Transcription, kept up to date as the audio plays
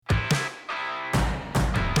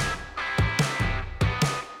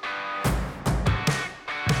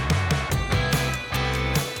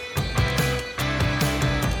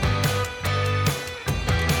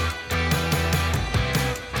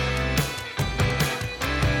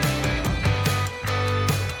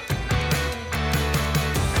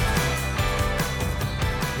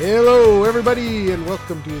Hello, everybody, and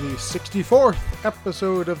welcome to the 64th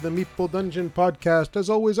episode of the Meeple Dungeon podcast. As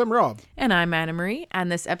always, I'm Rob. And I'm Anna Marie,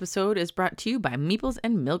 and this episode is brought to you by Meeples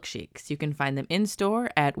and Milkshakes. You can find them in-store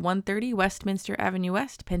at 130 Westminster Avenue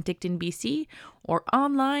West, Penticton, BC, or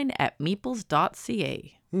online at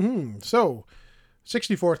meeples.ca. So,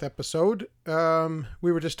 64th episode.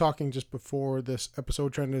 We were just talking just before this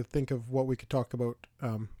episode, trying to think of what we could talk about,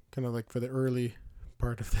 kind of like for the early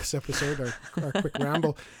part of this episode, our quick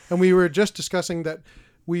ramble. And we were just discussing that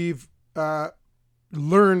we've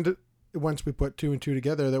learned, once we put two and two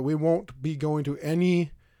together, that we won't be going to any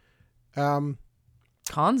cons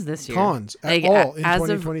this year. Cons at all in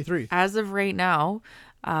 2023. As of right now,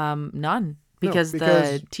 none. Because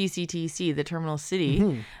the TCTC, the Terminal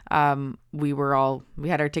City, we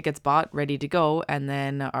had our tickets bought, ready to go, and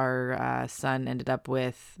then our son ended up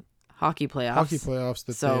with hockey playoffs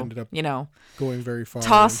that they ended up going very far.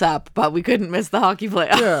 Toss up, but we couldn't miss the hockey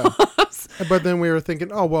playoffs. Yeah. But then we were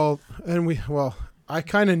thinking, I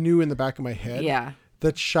kind of knew in the back of my head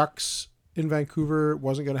that Shucks in Vancouver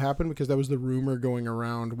wasn't going to happen because that was the rumor going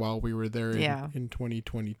around while we were there in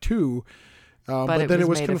 2022. But then it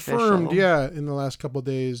was confirmed, official. In the last couple of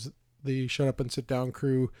days, the Shut Up and Sit Down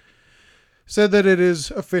crew said that it is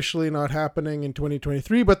officially not happening in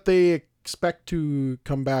 2023, but they expect to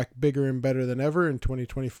come back bigger and better than ever in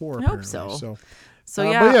 2024. I hope so.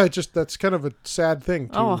 But that's kind of a sad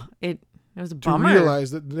thing. It was a bummer. To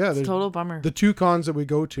realize that, it's a total bummer. The two cons that we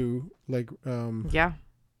go to,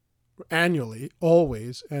 annually,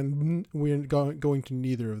 always, and we're going to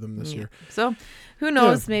neither of them this year. So, who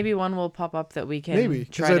knows? Maybe one will pop up that we can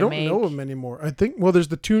because I don't know them anymore. I think, there's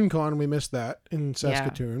the ToonCon. We missed that in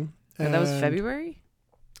Saskatoon. And that was February?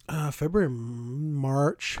 February,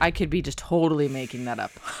 March. I could be just totally making that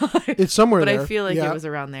up. It's somewhere there. But I feel like it was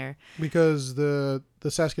around there. Because the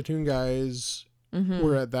Saskatoon guys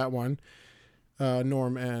were at that one,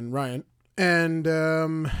 Norm and Ryan. And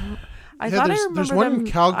I remember there's one in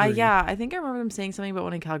Calgary. I think I remember them saying something about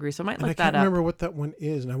one in Calgary, so I might look that up. I can't remember what that one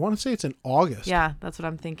is, and I want to say it's in August. Yeah, that's what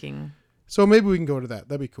I'm thinking. So maybe we can go to that.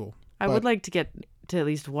 That'd be cool. I would like to get to at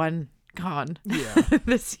least one con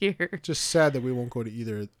this year. Just sad that we won't go to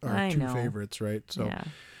either our two favorites, right? So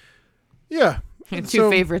two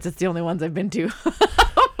favorites. It's the only ones I've been to.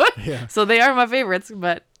 So they are my favorites,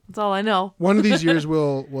 but that's all I know. One of these years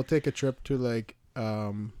we'll take a trip to like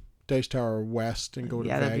Dice Tower West and go to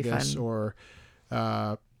Vegas, or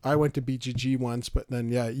I went to BGG once, but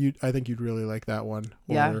then I think you'd really like that one,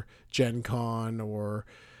 or Gen Con, or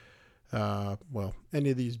any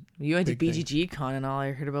of these. You went to BGG Con, and all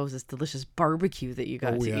I heard about was this delicious barbecue that you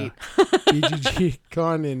got to eat. BGG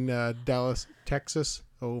Con in Dallas, Texas.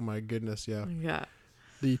 Oh my goodness, yeah.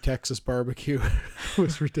 The Texas barbecue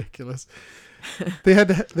was ridiculous. They had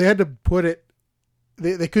to put it.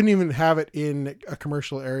 They couldn't even have it in a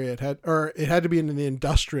commercial area. It had to be in the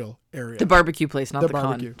industrial area. The barbecue place, not the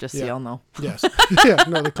barbecue. Con. Just so y'all know. Yes.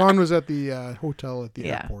 No, the con was at the hotel at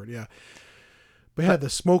the airport. Yeah. But the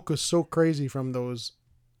smoke was so crazy from those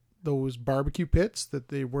barbecue pits that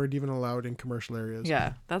they weren't even allowed in commercial areas.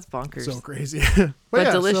 Yeah, that's bonkers. So crazy.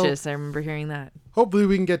 but delicious. I remember hearing that. Hopefully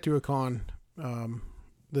we can get to a con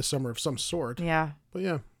this summer of some sort. Yeah.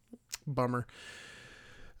 But bummer.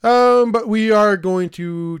 But we are going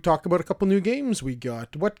to talk about a couple new games we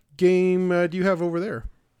got. What game do you have over there?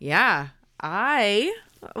 Yeah, I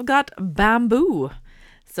got Bamboo.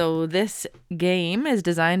 So this game is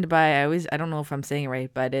designed by, I don't know if I'm saying it right,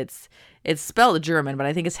 but it's spelled German, but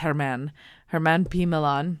I think it's Herman P.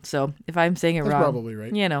 Milan. So if I'm saying it That's wrong, probably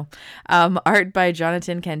right. Art by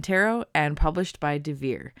Jonathan Cantero and published by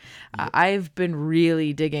Devir. I've been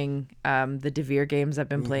really digging the Devir games I've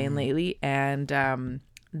been playing lately, and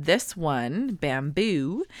this one,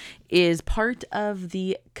 Bamboo, is part of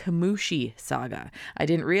the Kamushi saga. I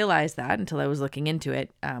didn't realize that until I was looking into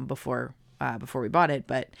it before we bought it,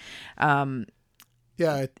 but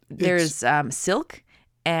there's Silk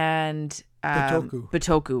and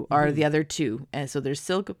Bitoku are the other two, and so there's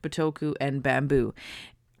Silk, Bitoku, and Bamboo.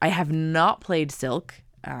 I have not played Silk,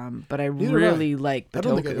 but I really like Bitoku. I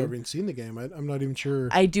don't think I've ever even seen the game. I'm not even sure.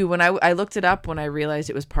 I do. When I looked it up, when I realized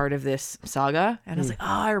it was part of this saga, and I was like,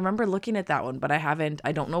 I remember looking at that one, but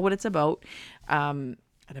I don't know what it's about.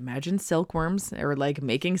 I'd imagine silkworms or like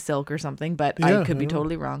making silk or something, but I could be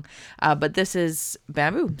totally wrong. But this is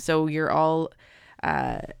Bamboo. So you're all,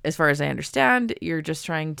 as far as I understand, you're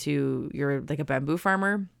like a bamboo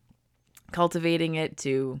farmer, cultivating it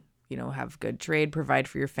to, have good trade, provide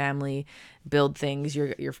for your family, build things.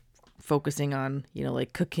 You're focusing on,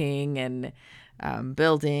 like cooking and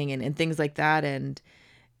building and things like that. And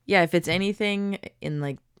yeah, if it's anything in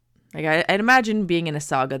like Like I'd imagine being in a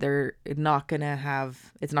Saga, it's not going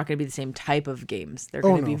to be the same type of games. They're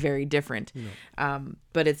going to be very different. No.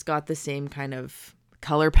 But it's got the same kind of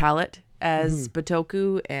color palette as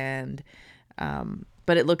Bitoku, and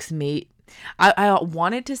but it looks I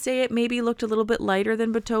wanted to say it maybe looked a little bit lighter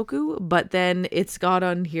than Bitoku, but then it's got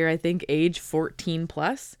on here, I think, age 14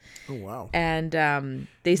 plus. Oh, wow. And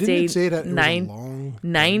they say,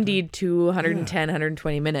 90 to 110,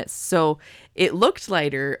 120 minutes. So it looked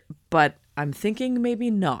lighter, but I'm thinking maybe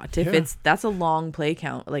not. If that's a long play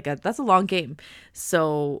count, that's a long game.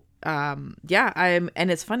 So and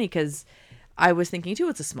it's funny because I was thinking too,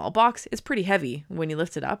 it's a small box. It's pretty heavy when you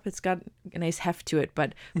lift it up. It's got a nice heft to it,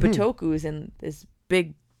 but Bitoku is in this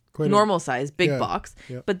big, normal size, big box.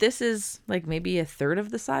 Yep. But this is like maybe a third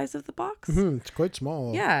of the size of the box. It's quite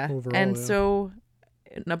small. Yeah. Overall, and so,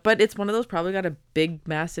 but it's one of those probably got a big,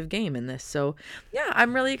 massive game in this. So yeah,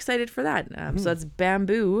 I'm really excited for that. So that's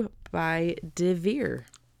Bamboo by Devir.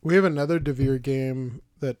 We have another Devir game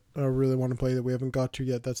that I really want to play that we haven't got to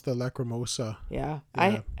yet. That's the Lacrimosa. Yeah.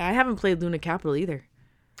 I haven't played Luna Capital either.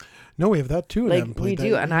 No, we have that too. Like, we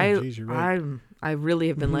do, and I really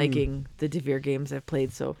have been liking the Devir games I've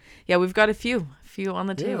played. So yeah, we've got a few on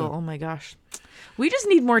the table. Oh my gosh, we just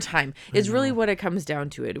need more time. Is really what it comes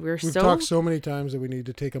down to. We've talked so many times that we need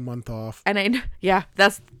to take a month off. And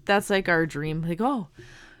that's like our dream. Like, oh,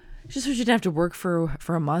 just wish we didn't have to work for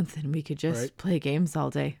a month and we could just play games all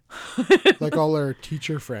day. Like all our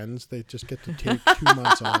teacher friends, they just get to take 2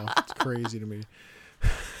 months off. It's crazy to me.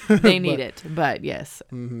 They need it, but yes.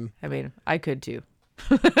 I mean, I could too.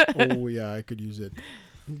 Oh yeah, I could use it.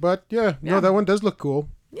 But no, that one does look cool.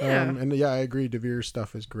 Yeah. And I agree. Devir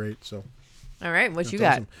stuff is great. So. All right, what you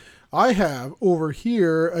got? Awesome. I have over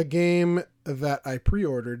here a game that I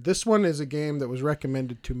pre-ordered. This one is a game that was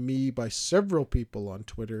recommended to me by several people on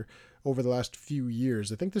Twitter over the last few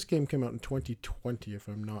years. I think this game came out in 2020, if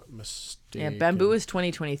I'm not mistaken. Yeah, Bamboo is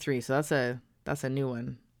 2023, so that's a new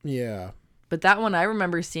one. Yeah. But that one, I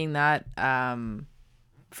remember seeing that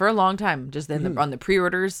for a long time, just then on the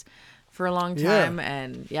pre-orders for a long time,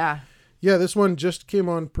 and yeah. Yeah, this one just came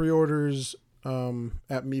on pre-orders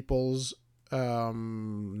at Meeples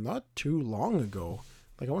not too long ago.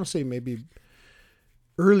 Like I want to say maybe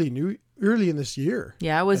early in this year.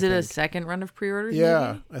 Yeah, was it a second run of pre-orders?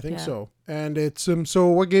 Yeah, maybe? I think so. And it's so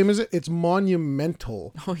what game is it? It's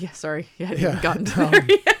Monumental. Oh yeah, sorry. Yeah, I haven't gotten to there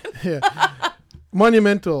yet. Yeah.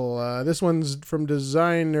 Monumental. This one's from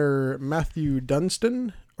designer Matthew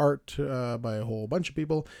Dunstan, art by a whole bunch of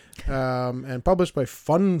people, and published by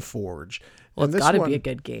Funforge. Well, it's got to be a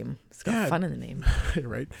good game. It's got fun in the name.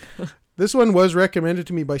 Right. This one was recommended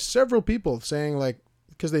to me by several people saying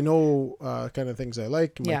because they know kind of things I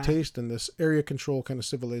like, my taste in this area control kind of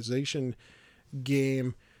civilization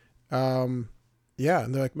game. And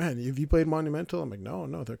they're like, man, have you played Monumental? I'm like, no.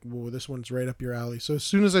 They're like, well, this one's right up your alley. So as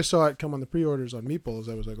soon as I saw it come on the pre-orders on Meeples,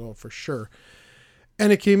 I was like, oh, for sure.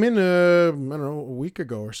 And it came in, I don't know, a week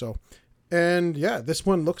ago or so. And this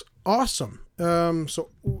one looks awesome. So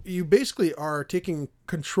you basically are taking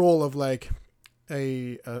control of like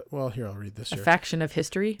well, here, I'll read this here. A faction of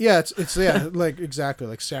history? Yeah, it's like exactly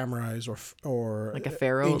like samurais or like a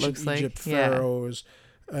pharaoh, it looks Egypt like. pharaohs.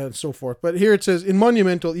 And so forth. But here it says, in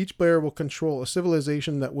Monumental, each player will control a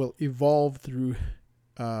civilization that will evolve through,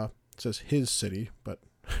 it says his city, but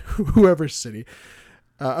whoever's city,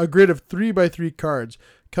 a grid of 3x3 cards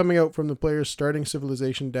coming out from the player's starting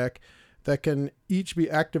civilization deck that can each be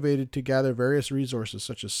activated to gather various resources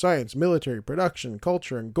such as science, military, production,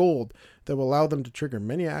 culture, and gold that will allow them to trigger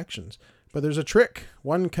many actions. But there's a trick.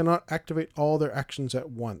 One cannot activate all their actions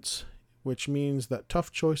at once, which means that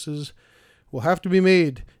tough choices will have to be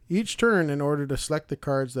made each turn in order to select the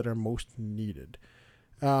cards that are most needed.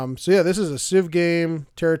 This is a civ game,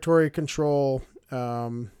 territory control.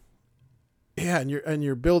 And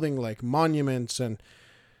you're building like monuments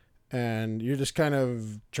and you're just kind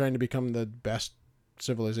of trying to become the best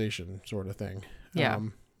civilization sort of thing. Yeah.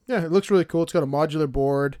 It looks really cool. It's got a modular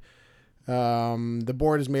board. The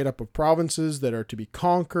board is made up of provinces that are to be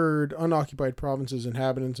conquered, unoccupied provinces,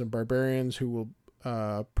 inhabitants, and barbarians who will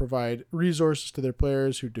provide resources to their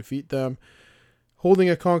players who defeat them.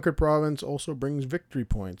 Holding a conquered province also brings victory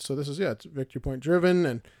points. So this is, it's victory point driven,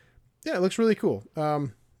 and it looks really cool. That's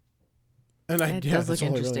all I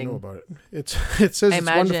really know about it. It says it's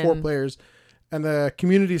 1 to 4 players, and the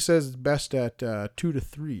community says it's best at 2 to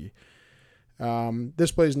 3.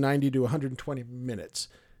 This plays 90 to 120 minutes.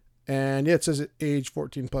 And it says age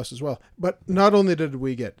 14 plus as well. But not only did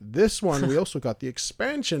we get this one, we also got the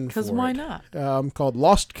expansion for it. Because why not? Called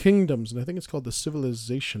Lost Kingdoms, and I think it's called the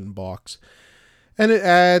Civilization Box. And it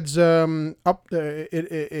adds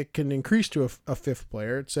it can increase to a fifth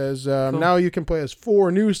player. It says cool. Now you can play as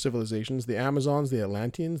 4 new civilizations: the Amazons, the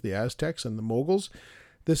Atlanteans, the Aztecs, and the Moguls.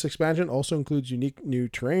 This expansion also includes unique new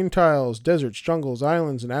terrain tiles, deserts, jungles,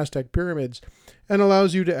 islands, and Aztec pyramids, and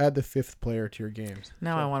allows you to add the 5th player to your games.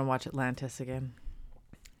 Now I want to watch Atlantis again.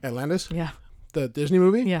 Atlantis? Yeah. The Disney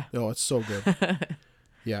movie? Yeah. Oh, it's so good.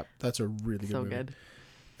 Yeah, that's a really good movie. So good.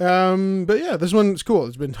 But yeah, this one's cool.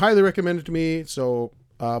 It's been highly recommended to me, so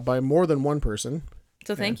by more than one person.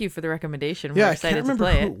 So thank you for the recommendation. We're excited to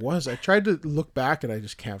play it. I can't remember who it was. I tried to look back and I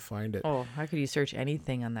just can't find it. Oh, how could you search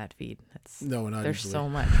anything on that feed? There's easily. So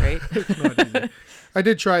much, right? It's not easy. I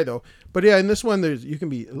did try though, but yeah, in this one you can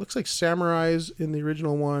be. It looks like samurais in the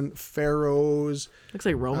original one, pharaohs. Looks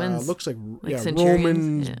like Romans. Looks like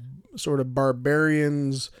Romans, sort of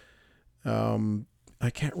barbarians. I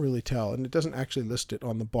can't really tell, and it doesn't actually list it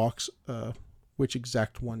on the box which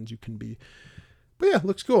exact ones you can be. But yeah,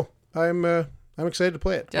 looks cool. I'm excited to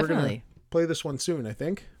play it. Definitely. We're gonna play this one soon, I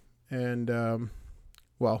think, and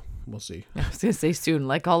well, we'll see. I was gonna say soon,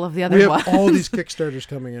 like all of the other ones. We have all these Kickstarters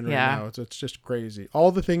coming in right now. It's just crazy.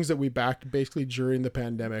 All the things that we backed basically during the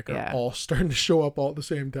pandemic are all starting to show up all at the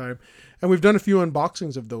same time, and we've done a few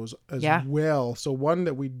unboxings of those as well. So one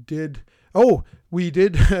that we did an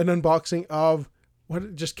unboxing of.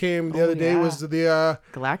 What just came the other day was the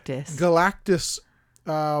Galactus.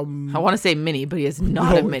 I want to say mini, but he is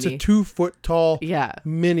not a mini. It's a 2-foot tall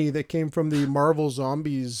mini that came from the Marvel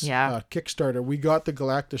Zombies Kickstarter. We got the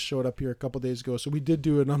Galactus showed up here a couple days ago, so we did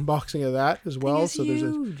do an unboxing of that as well. So there's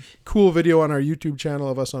a cool video on our YouTube channel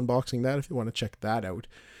of us unboxing that if you want to check that out.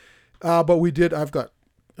 But we did. I've got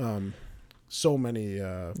so many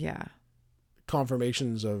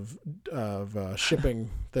confirmations of shipping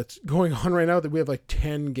that's going on right now that we have like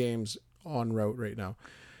 10 games en route right now.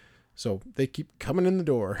 So they keep coming in the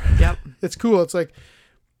door. Yep. It's cool. It's like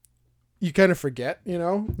you kind of forget, Yeah.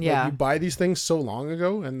 Like you buy these things so long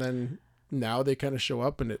ago and then now they kind of show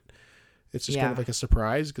up and it's just kind of like a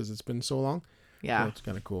surprise because it's been so long. Yeah. So it's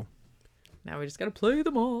kind of cool. Now we just got to play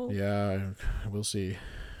them all. Yeah. We'll see.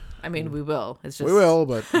 I mean, we will. It's just... We will,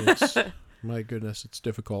 but my goodness, it's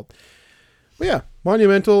difficult. But yeah,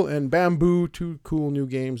 Monumental and Bamboo, 2 cool new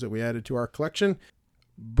games that we added to our collection.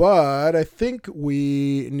 But I think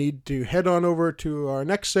we need to head on over to our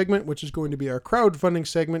next segment, which is going to be our crowdfunding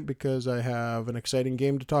segment, because I have an exciting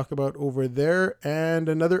game to talk about over there and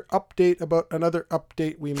another update about another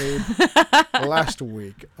update we made last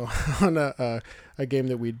week on a game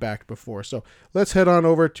that we'd backed before. So let's head on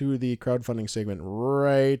over to the crowdfunding segment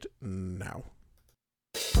right now.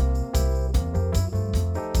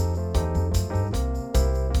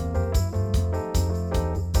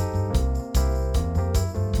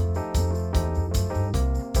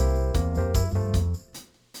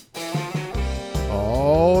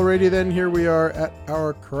 Alrighty then, here we are at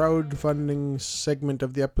our crowdfunding segment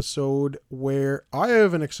of the episode where I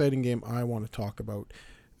have an exciting game I want to talk about.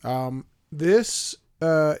 This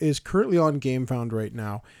is currently on GameFound right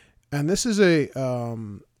now, and this is a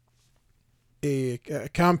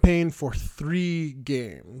campaign for 3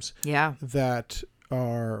 games that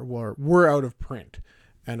were out of print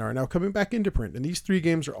and are now coming back into print. And these 3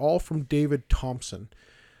 games are all from David Thompson.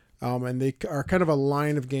 And they are kind of a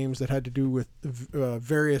line of games that had to do with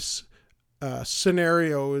various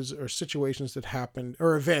scenarios or situations that happened,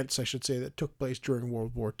 or events, I should say, that took place during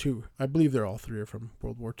World War II. I believe they're all 3 are from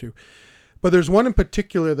World War II. But there's one in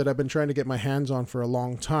particular that I've been trying to get my hands on for a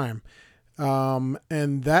long time.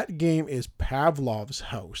 And that game is Pavlov's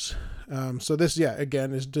House. So this,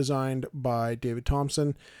 again, is designed by David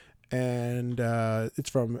Thompson. And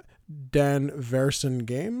it's from Dan Versen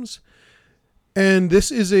Games. And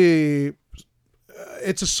this is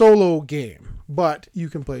it's a solo game, but you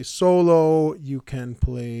can play solo, you can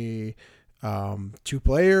play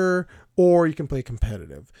 2-player, or you can play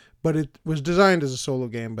competitive. But it was designed as a solo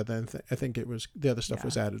game, but then I think it was the other stuff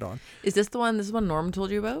was added on. Is this the one Norm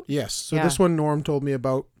told you about? Yes. So this one Norm told me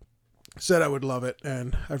about, said I would love it,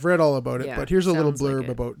 and I've read all about it. But here's a little blurb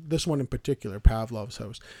about this one in particular, Pavlov's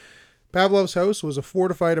House. Pavlov's House was a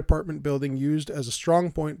fortified apartment building used as a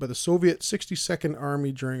strong point by the Soviet 62nd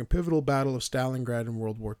Army during a pivotal battle of Stalingrad in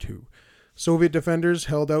World War II. Soviet defenders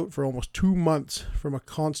held out for almost 2 months from a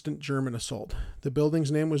constant German assault. The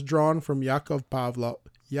building's name was drawn from Yakov Pavlov's,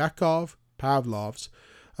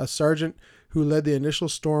 a sergeant who led the initial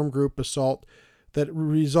storm group assault that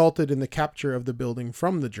resulted in the capture of the building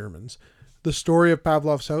from the Germans. The story of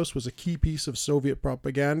Pavlov's House was a key piece of Soviet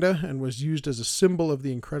propaganda and was used as a symbol of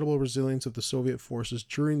the incredible resilience of the Soviet forces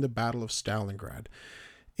during the Battle of Stalingrad.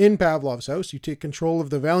 In Pavlov's house, you take control of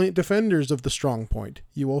the valiant defenders of the strong point.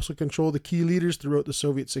 You also control the key leaders throughout the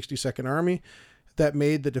Soviet 62nd Army that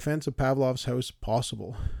made the defense of Pavlov's house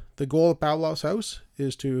possible. The goal of Pavlov's house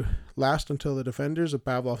is to last until the defenders of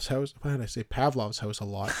Pavlov's house, why did I say Pavlov's house a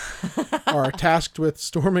lot, are tasked with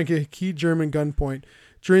storming a key German gunpoint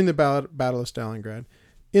during the Battle of Stalingrad.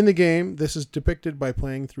 In the game, this is depicted by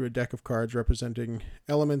playing through a deck of cards representing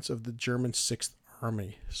elements of the German 6th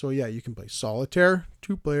Army. So yeah, you can play solitaire,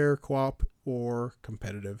 2-player, co-op, or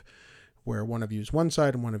competitive, where one of you is one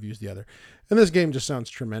side and one of you is the other. And this game just sounds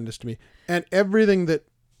tremendous to me. And everything that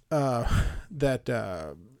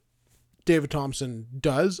David Thompson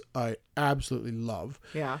does, I absolutely love.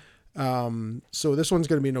 Yeah. So this one's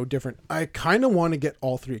going to be no different. I kind of want to get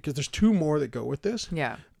all three because there's 2 more that go with this.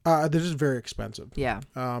 Yeah. They're just very expensive. Yeah.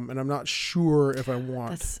 And I'm not sure if I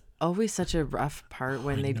want. That's always such a rough part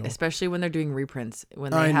when especially when they're doing reprints,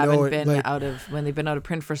 when they've been out of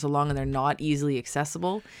print for so long and they're not easily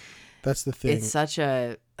accessible. That's the thing. It's such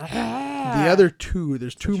a. The other 2,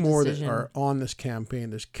 there's 2 more that are on this campaign.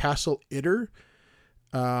 There's Castle Itter,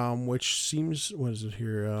 which seems, what is it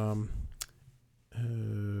here?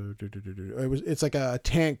 It's like a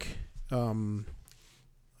tank,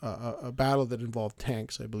 a battle that involved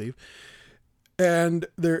tanks, I believe. And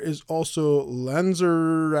there is also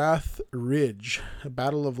Lanzerath Ridge. A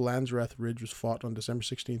battle of Lanzerath Ridge was fought on December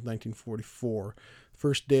 16th, 1944.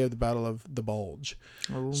 First day of the Battle of the Bulge.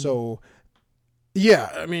 Oh. So, yeah,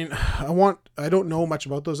 I mean, I don't know much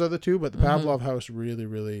about those other 2, but the Pavlov house really,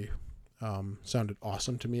 really sounded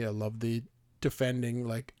awesome to me. I love the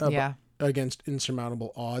defending, against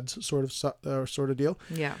insurmountable odds sort of deal.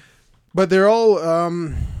 Yeah. But they're all,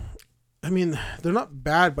 they're not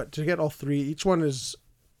bad, but to get all 3, each one is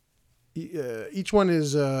like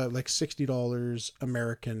 $60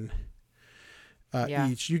 American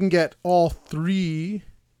each. You can get all 3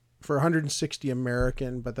 for $160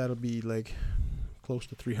 American, but that'll be like close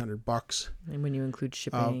to $300. And when you include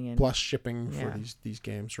shipping and plus shipping for these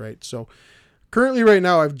games, right? So currently, right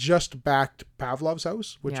now, I've just backed Pavlov's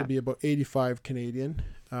house, which will be about 85 Canadian,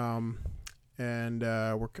 and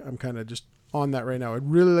I'm kind of just on that right now.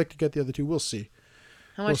 I'd really like to get the other 2. We'll see.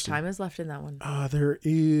 How much time is left in that one? There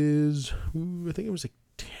is, I think it was like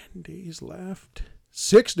 10 days left.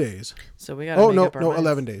 6 days. So we got.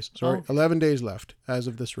 11 days. Sorry, 11 days left as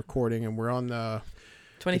of this recording, and we're on the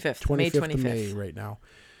 25th, May 25th of May right now.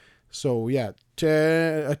 So yeah,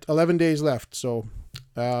 11 days left. So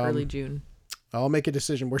early June. I'll make a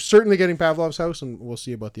decision. We're certainly getting Pavlov's house, and we'll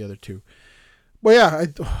see about the other 2. But yeah,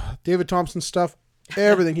 David Thompson stuff,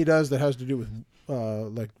 everything he does that has to do with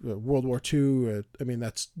World War II.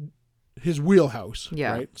 That's his wheelhouse.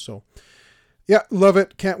 Yeah. Right. So yeah, love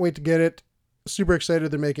it. Can't wait to get it. Super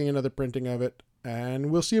excited they're making another printing of it,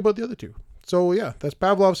 and we'll see about the other 2. So yeah, that's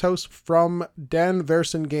Pavlov's House from Dan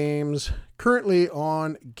Versen Games, currently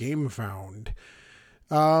on GameFound.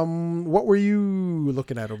 What were you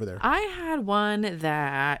looking at over there? I had one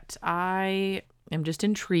that I am just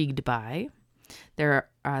intrigued by.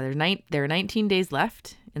 There are 19 days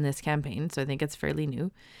left in this campaign, so I think it's fairly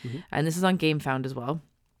new, and this is on GameFound as well.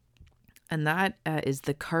 And that is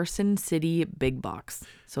the Carson City Big Box.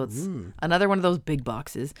 So it's another one of those big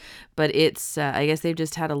boxes. But it's, I guess they've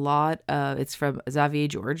just had a lot of, it's from Xavier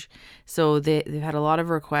George. So they've had a lot of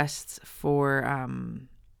requests for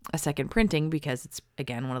a second printing because it's,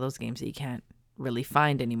 again, one of those games that you can't really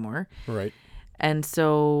find anymore. Right. And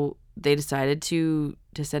so they decided to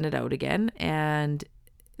send it out again. And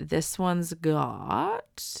this one's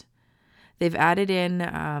they've added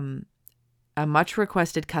in a much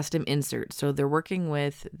requested custom insert. So they're working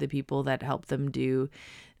with the people that help them do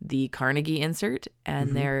the Carnegie insert,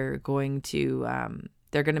 and they're going to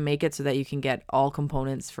make it so that you can get all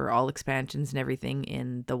components for all expansions and everything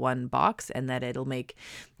in the one box, and that it'll make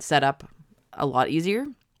setup a lot easier.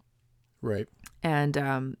 Right. And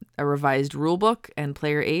a revised rule book and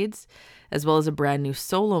player aids, as well as a brand new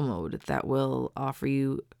solo mode that will offer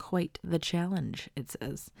you quite the challenge, it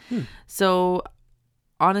says. So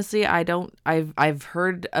honestly, I've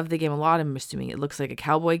heard of the game a lot. I'm assuming it looks like a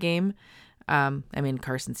cowboy game.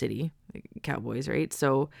 Carson City Cowboys, right?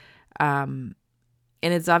 So, and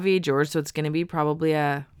it's Xavier George, so it's going to be probably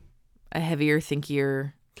a heavier,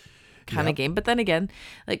 thinkier kind of game. But then again,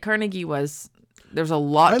 like Carnegie there's a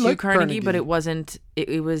lot to Carnegie, but it wasn't.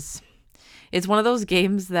 It's one of those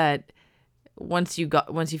games that once you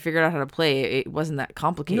figured out how to play, it wasn't that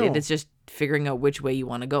complicated. No. It's just figuring out which way you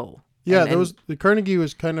want to go. Yeah, the Carnegie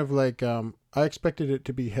was kind of like I expected it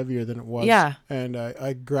to be heavier than it was. Yeah, and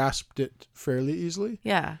I grasped it fairly easily.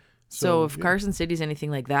 Yeah. So if Carson City's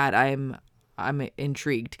anything like that, I'm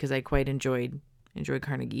intrigued because I quite enjoyed enjoy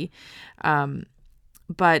Carnegie.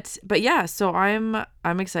 But yeah, so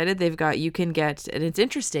I'm excited. They've got, you can get, and it's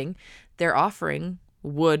interesting, they're offering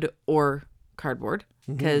wood or cardboard,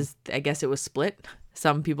 because I guess it was split.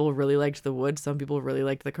 Some people really liked the wood, some people really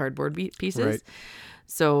liked the cardboard pieces. Right.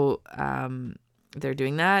 So they're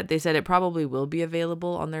doing that. They said it probably will be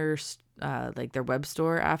available on their like their web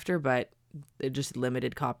store after, but they're just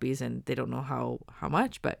limited copies and they don't know how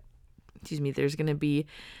much. But excuse me, there's gonna be,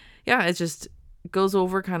 yeah, it just goes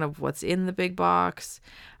over kind of what's in the big box.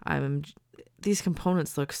 These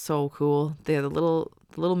components look so cool. They're the little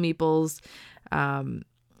meeples.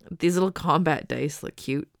 These little combat dice look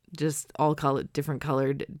cute. Just all different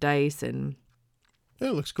colored dice, and yeah,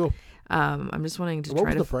 it looks cool. I'm just wanting to what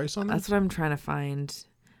was the price on that? That's what I'm trying to find.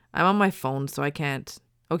 I'm on my phone, so I can't.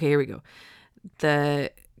 Okay, here we go.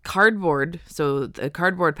 The cardboard, so the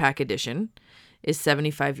cardboard pack edition is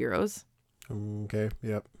 75 euros. Okay,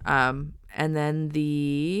 yep. And then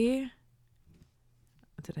did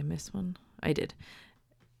I miss one? I did.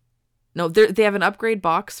 No, they have an upgrade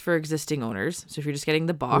box for existing owners. So if you're just getting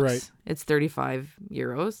the box, right, it's 35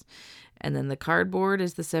 euros. And then the cardboard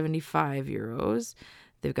is the 75 euros.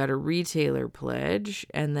 They've got a retailer pledge.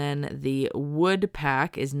 And then the wood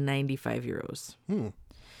pack is 95 euros.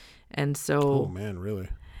 And so... Oh, man, really?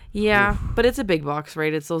 Yeah, but it's a big box,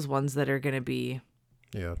 right? It's those ones that are going to be...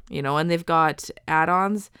 Yeah. You know, and they've got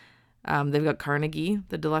add-ons. They've got Carnegie,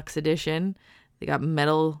 the deluxe edition. They got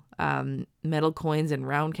metal coins and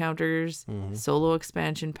round counters, solo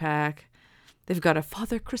expansion pack. They've got a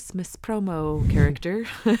Father Christmas promo character.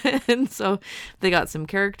 And so they got some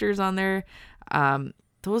characters on there.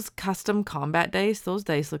 Those custom combat dice, those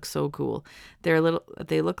dice look so cool. They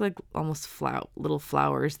look like almost little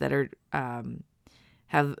flowers that are,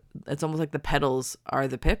 it's almost like the petals are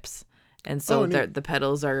the pips. And so the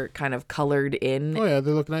petals are kind of colored in. Oh yeah,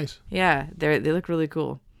 they look nice. Yeah, they look really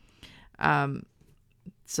cool.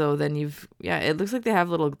 So then it looks like they have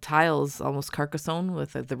little tiles, almost Carcassonne,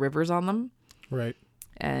 with the rivers on them. Right.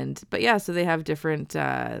 But yeah, so they have different,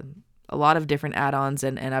 a lot of different add-ons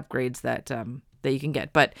and upgrades that you can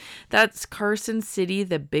get. But that's Carson City,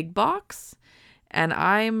 the big box. And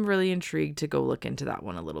I'm really intrigued to go look into that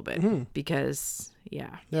one a little bit because,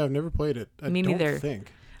 yeah. Yeah, I've never played it. Me neither.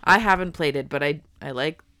 Think. I haven't played it, but I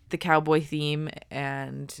like the cowboy theme,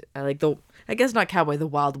 and I like I guess not cowboy, the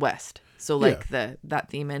Wild West. So like that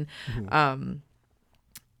theme, and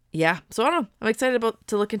yeah. So I don't know. I'm excited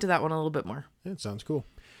to look into that one a little bit more. Yeah, it sounds cool.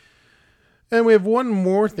 And we have one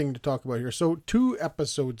more thing to talk about here. So 2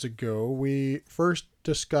 episodes ago, we first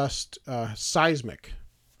discussed Seismic.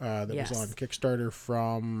 That was on Kickstarter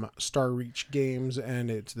from Star Reach Games, and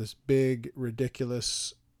it's this big,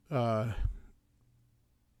 ridiculous...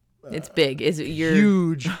 it's big. Is it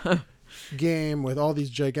huge game with all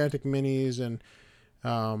these gigantic minis, and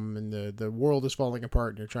the world is falling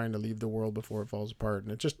apart, and you're trying to leave the world before it falls apart,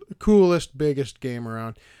 and it's just the coolest, biggest game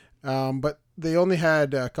around. But they only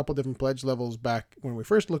had a couple different pledge levels back when we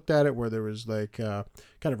first looked at it, where there was like kind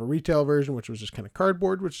of a retail version, which was just kind of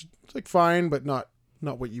cardboard, which is like fine, but not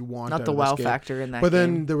what you want. Not the wow factor in that. But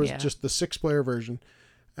then there was just the 6-player version.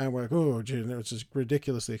 And we're like, oh, gee, it's just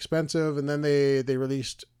ridiculously expensive. And then they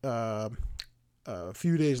released a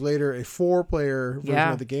few days later a 4-player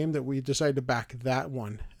version of the game that we decided to back that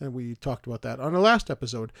one. And we talked about that on the last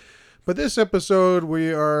episode. But this episode,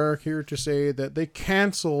 we are here to say that they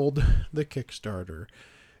canceled the Kickstarter.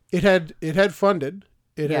 It had funded.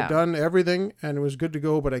 It had done everything, and it was good to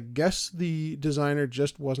go. But I guess the designer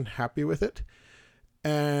just wasn't happy with it.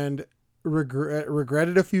 And...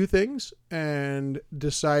 regretted a few things and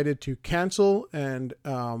decided to cancel and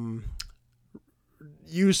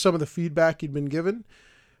use some of the feedback he'd been given,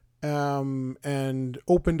 and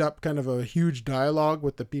opened up kind of a huge dialogue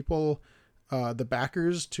with the people, the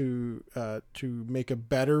backers, to make a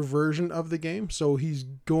better version of the game. So he's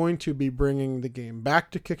going to be bringing the game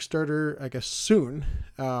back to Kickstarter, I guess, soon,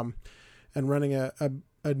 and running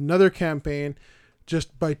another campaign,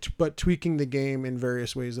 but tweaking the game in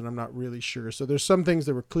various ways that I'm not really sure. So there's some things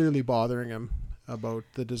that were clearly bothering him about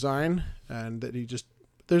the design, and that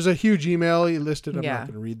there's a huge email he listed. I'm not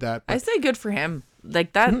going to read that. But. I say good for him.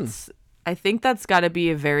 Like that's, I think that's got to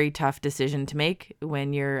be a very tough decision to make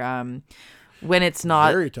when you're, when it's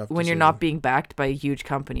not, when you're not being backed by a huge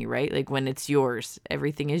company, right? Like when it's yours,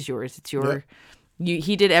 everything is yours. It's your,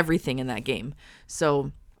 he did everything in that game.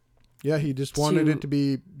 So. Yeah, he just wanted it to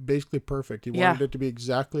be basically perfect. He wanted it to be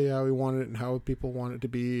exactly how he wanted it and how people want it to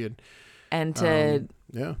be. And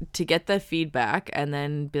to get the feedback and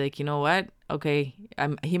then be like, you know what? Okay,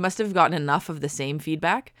 he must have gotten enough of the same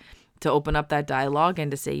feedback to open up that dialogue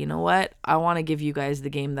and to say, you know what, I want to give you guys the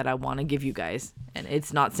game that I want to give you guys. And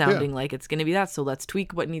it's not sounding like it's going to be that. So let's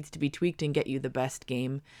tweak what needs to be tweaked and get you the best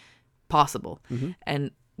game possible.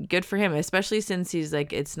 And good for him, especially since he's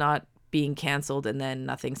like, it's not being canceled and then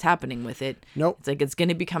nothing's happening with it. Nope. It's like, it's going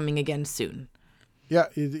to be coming again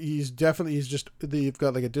he's they've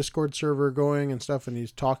got like a Discord server going and stuff, and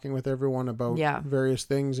he's talking with everyone about various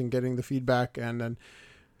things and getting the feedback and then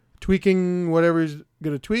tweaking whatever he's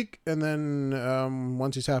going to tweak. And then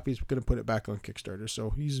once he's happy, he's going to put it back on Kickstarter.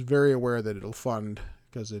 So he's very aware that it'll fund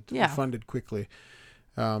because it funded quickly.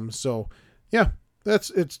 It's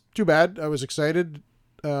too bad. I was excited.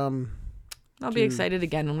 I'll be excited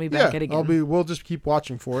again when we back it again. We'll just keep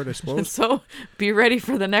watching for it, I suppose. So be ready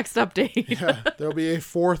for the next update. There'll be a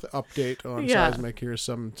 4th update on Seismic here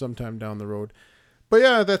sometime down the road.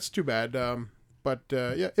 But that's too bad.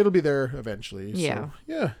 It'll be there eventually.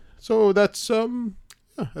 So that's I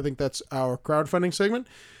think that's our crowdfunding segment.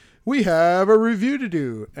 We have a review to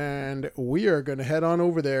do, and we are going to head on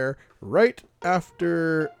over there right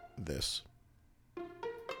after this.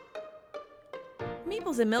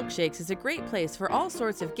 Meeples and Milkshakes is a great place for all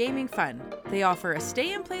sorts of gaming fun. They offer a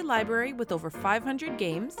stay and play library with over 500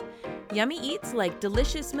 games, yummy eats like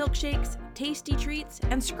delicious milkshakes, tasty treats,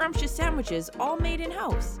 and scrumptious sandwiches all made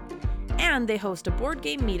in-house. And they host a board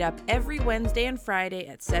game meetup every Wednesday and Friday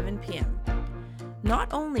at 7 p.m.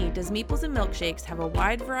 Not only does Meeples and Milkshakes have a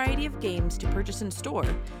wide variety of games to purchase in store,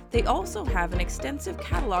 they also have an extensive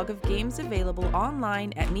catalog of games available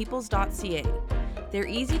online at meeples.ca. Their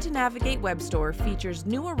easy-to-navigate web store features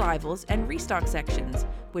new arrivals and restock sections,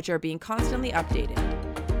 which are being constantly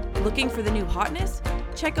updated. Looking for the new hotness?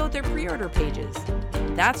 Check out their pre-order pages.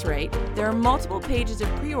 That's right, there are multiple pages of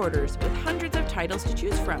pre-orders with hundreds of titles to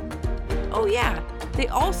choose from. Oh yeah, they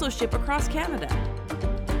also ship across Canada.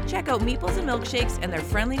 Check out Meeples and Milkshakes and their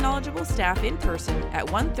friendly, knowledgeable staff in person at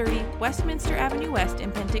 130 Westminster Avenue West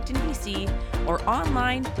in Penticton, BC, or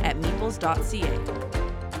online at meeples.ca.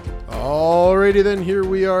 Alrighty then, here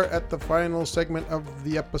we are at the final segment of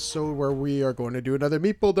the episode where we are going to do another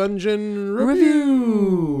Meeple Dungeon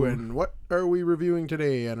review. And what are we reviewing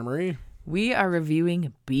today, Anna Marie? We are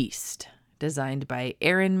reviewing Beast, designed by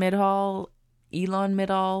Aaron Midhall, Elon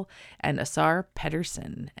Midhall, and Asar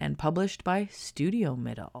Pedersen, and published by Studio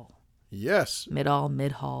Midhall. Yes.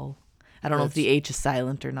 Midhall. I don't know if the H is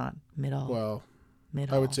silent or not. Midhall. Well,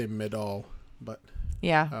 Midhall. I would say Midhall, but...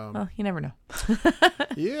 Yeah, well, you never know.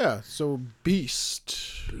 So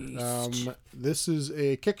Beast. This is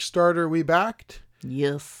a Kickstarter we backed.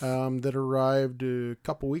 Yes. That arrived a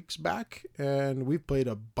couple weeks back, and we've played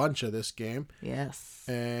a bunch of this game. Yes.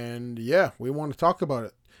 And we want to talk about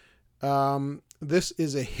it. This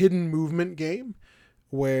is a hidden movement game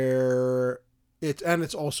where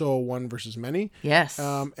it's also a one versus many. Yes.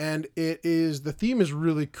 And the theme is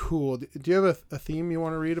really cool. Do you have a theme you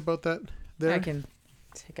want to read about that there? I can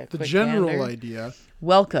take a quick The general gander. idea.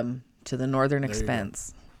 Welcome to the Northern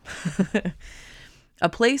Expanse. A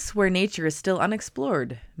place where nature is still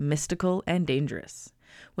unexplored, mystical, and dangerous.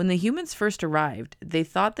 When the humans first arrived, they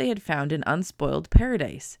thought they had found an unspoiled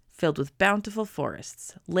paradise, filled with bountiful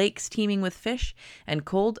forests, lakes teeming with fish, and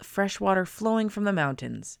cold, fresh water flowing from the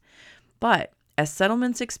mountains. But as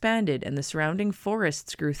settlements expanded and the surrounding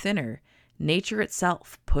forests grew thinner, nature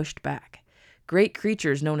itself pushed back. Great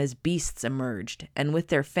creatures known as beasts emerged, and with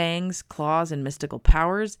their fangs, claws, and mystical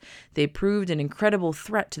powers, they proved an incredible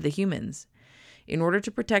threat to the humans. In order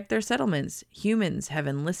to protect their settlements, humans have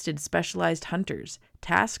enlisted specialized hunters,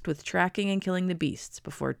 tasked with tracking and killing the beasts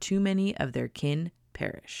before too many of their kin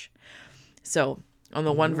perish. So, on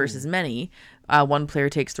the one versus many, one player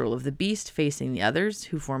takes the role of the beast facing the others,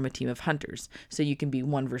 who form a team of hunters. So you can be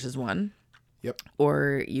 1 versus 1. Yep.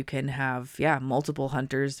 Or you can have, multiple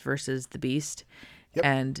hunters versus the beast. Yep.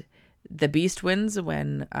 And the beast wins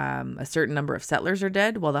when a certain number of settlers are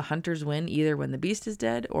dead, while the hunters win either when the beast is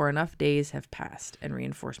dead or enough days have passed and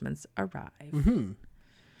reinforcements arrive. Mm-hmm.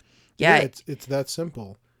 Yeah, it's that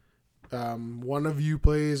simple. One of you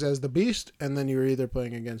plays as the beast, and then you're either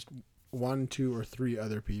playing against 1, 2, or 3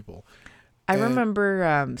 other people. I remember,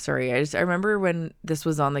 I remember when this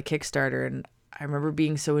was on the Kickstarter, and I remember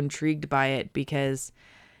being so intrigued by it because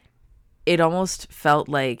it almost felt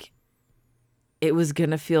like it was going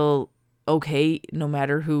to feel okay no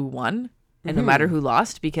matter who won and no matter who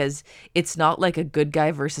lost, because it's not like a good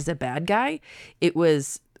guy versus a bad guy. It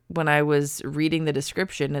was, when I was reading the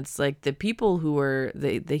description, it's like the people who were,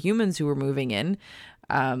 the humans who were moving in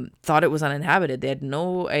thought it was uninhabited. They had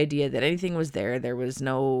no idea that anything was there. There was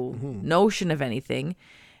no notion of anything.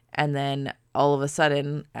 And then all of a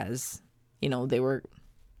sudden, as... they were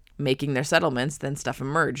making their settlements, then stuff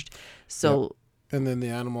emerged. So. Yep. And then the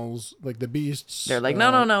animals, like the beasts, they're like,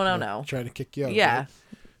 no. Trying to kick you out. Yeah. Right?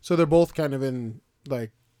 So they're both kind of in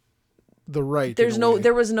like the right.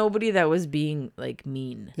 There was nobody that was being like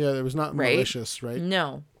mean. Yeah, there was not malicious, right?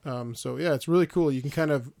 No. So yeah, it's really cool. You can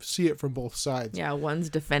kind of see it from both sides. Yeah, one's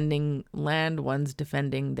defending land, one's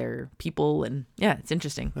defending their people, and yeah, it's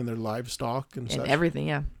interesting. And their livestock and such. Everything,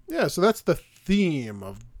 yeah. Yeah, so that's the theme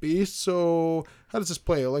of Beast. So how does this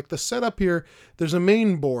play? Like the setup here, there's a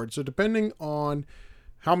main board. So depending on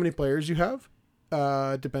how many players you have,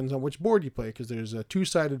 depends on which board you play, because there's a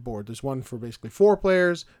 2-sided board. There's one for basically 4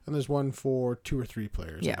 players, and there's one for 2 or 3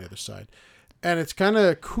 players on the other side. And it's kind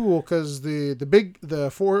of cool because the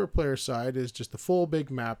 4-player side is just the full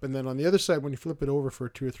big map, and then on the other side, when you flip it over for a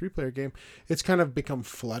 2 or 3 player game, it's kind of become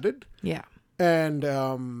flooded. Yeah. And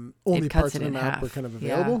only parts of the map are kind of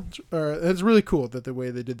available. Yeah. It's really cool that the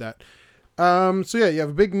way they did that. So yeah, you have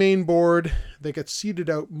a big main board that gets seeded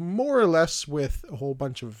out more or less with a whole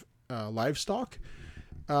bunch of livestock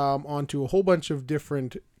onto a whole bunch of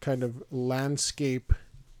different kind of landscape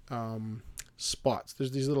spots.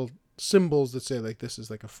 There's these little symbols that say like this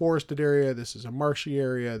is like a forested area, this is a marshy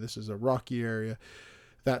area, this is a rocky area,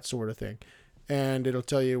 that sort of thing. And it'll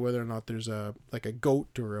tell you whether or not there's a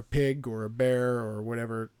goat or a pig or a bear or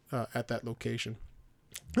whatever at that location.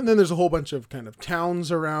 And then there's a whole bunch of kind of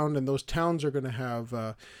towns around, and those towns are going to have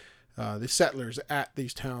the settlers at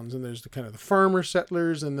these towns. And there's the kind of the farmer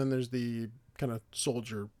settlers, and then there's the kind of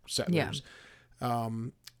soldier settlers. Yeah.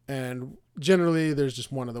 And generally there's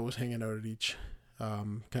just one of those hanging out at each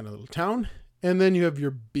kind of little town. And then you have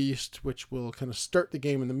your beast, which will kind of start the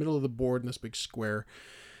game in the middle of the board in this big square.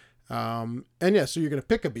 And yeah, so you're going to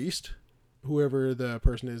pick a beast, whoever the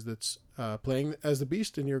person is that's playing as the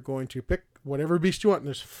beast, and you're going to pick whatever beast you want. And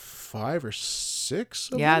there's 5 or 6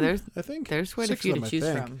 of them, I think. There's quite a few to choose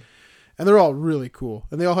from. And they're all really cool.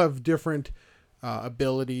 And they all have different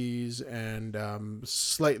abilities and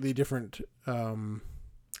slightly different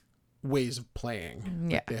ways of playing.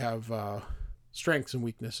 Yeah. Like they have strengths and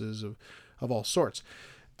weaknesses of all sorts.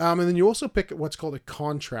 And then you also pick what's called a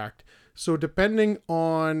contract. So depending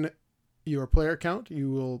on your player count,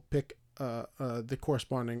 you will pick the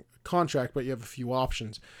corresponding contract, but you have a few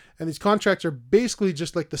options. And these contracts are basically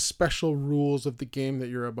just like the special rules of the game that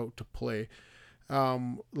you're about to play.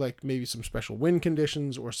 Like maybe some special win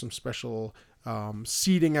conditions or some special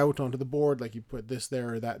seeding out onto the board, like you put this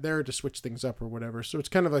there or that there to switch things up or whatever. So it's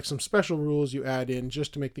kind of like some special rules you add in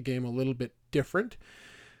just to make the game a little bit different.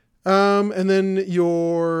 And then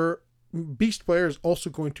your beast player is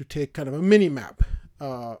also going to take kind of a mini map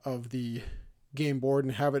of the game board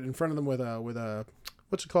and have it in front of them with a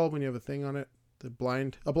what's it called when you have a thing on it? A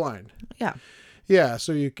blind. Yeah.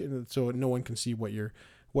 So no one can see what you're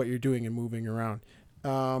doing and moving around.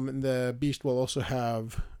 And the beast will also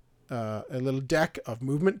have a little deck of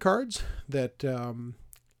movement cards that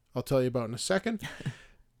I'll tell you about in a second.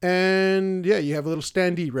 And yeah, you have a little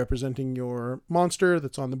standee representing your monster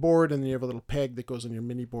that's on the board, and then you have a little peg that goes on your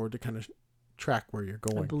mini board to kind of track where you're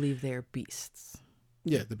going. I believe they're beasts.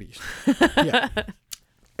 Yeah, the beast. Yeah.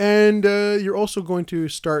 And you're also going to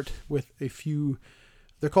start with a few,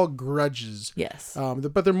 they're called grudges. Yes.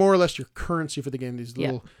 But they're more or less your currency for the game, these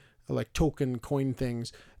little like token coin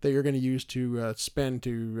things that you're going to use to spend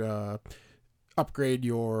to upgrade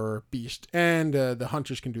your beast. And the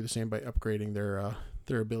hunters can do the same by upgrading their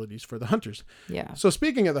abilities for the hunters. Yeah. So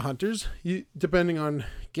speaking of the hunters, depending on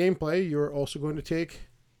gameplay, you're also going to take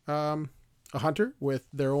a hunter with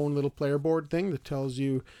their own little player board thing that tells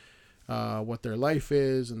you what their life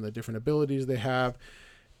is and the different abilities they have.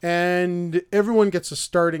 And everyone gets a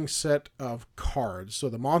starting set of cards. So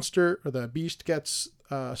the monster or the beast gets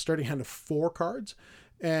a starting hand of 4 cards,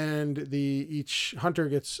 and each hunter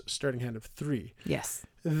gets a starting hand of 3. Yes.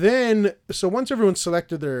 Then, so once everyone's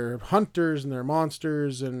selected their hunters and their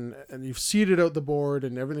monsters and you've seeded out the board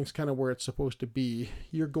and everything's kind of where it's supposed to be,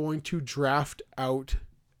 you're going to draft out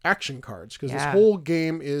action cards, because this whole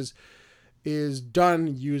game is done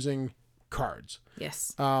using cards.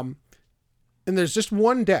 Yes. And there's just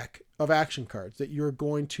one deck of action cards that you're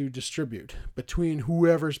going to distribute between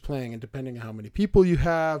whoever's playing, and depending on how many people you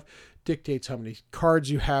have dictates how many cards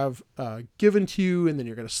you have given to you, and then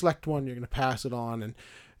you're going to select one, you're going to pass it on,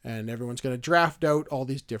 and everyone's going to draft out all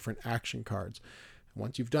these different action cards.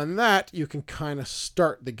 Once you've done that, you can kind of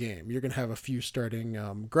start the game. You're going to have a few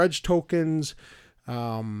starting grudge tokens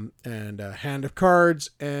and a hand of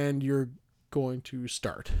cards, and you're going to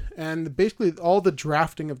start. And basically all the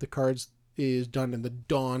drafting of the cards is done in the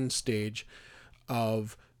dawn stage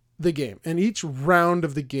of the game. And each round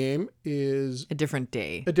of the game is a different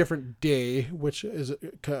day. Which is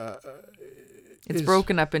it's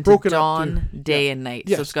broken up into dawn, day, and night.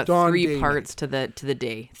 Yes, so it's got dawn, 3 parts to the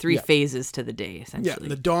day, 3 phases to the day, essentially.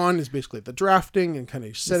 Yeah, the dawn is basically the drafting and kind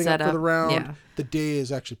of setting up for the round. Yeah. The day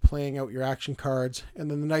is actually playing out your action cards, and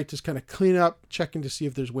then the night is kind of clean up, checking to see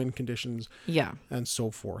if there's wind conditions, and so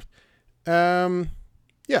forth.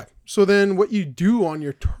 So then what you do on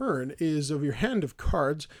your turn is, of your hand of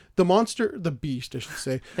cards, the beast, I should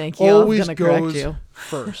say, always goes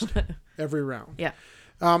first every round. Yeah.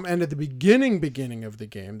 And at the beginning of the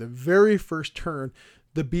game, the very first turn,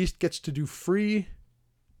 the beast gets to do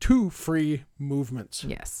 2 free movements.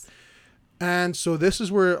 Yes. And so this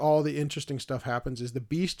is where all the interesting stuff happens, is the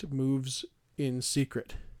beast moves in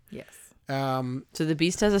secret. Yes. So the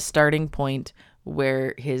beast has a starting point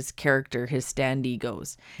where his character, his standee,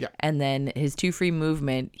 goes. Yeah. And then his 2 free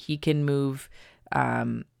movement, he can move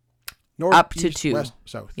north, up east, to 2. west,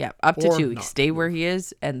 south. Yeah, up to 2. Not. Stay where he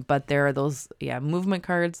is, but there are those movement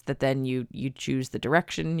cards that then you choose the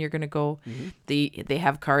direction you're going to go. Mm-hmm. They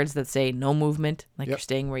have cards that say no movement, like you're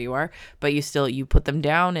staying where you are, but you put them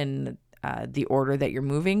down in the order that you're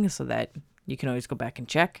moving, so that you can always go back and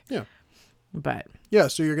check. Yeah. But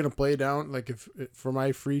so you're going to play down, like, if for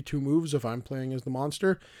my free 2 moves, if I'm playing as the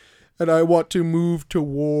monster and I want to move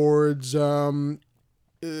towards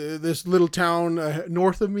this little town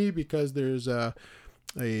north of me because there's a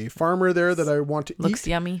farmer there that I want to looks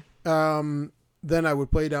yummy. Then I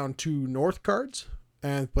would play down 2 north cards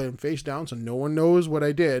and play them face down, so no one knows what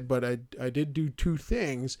I did, but I did do 2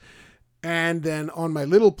 things. And then on my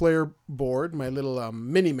little player board, my little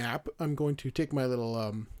mini map, I'm going to take my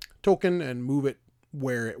little token and move it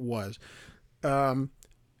where it was. And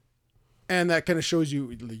that kind of shows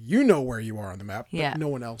you know where you are on the map, but no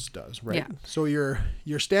one else does, right? Yeah. So your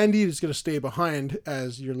standee is going to stay behind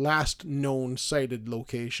as your last known sighted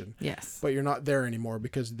location. Yes. But you're not there anymore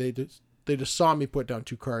because they just saw me put down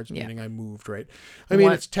 2 cards, meaning I moved, right? I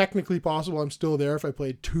mean, it's technically possible I'm still there if I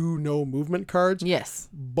played 2 no movement cards. Yes.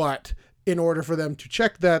 But in order for them to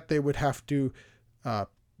check that, they would have to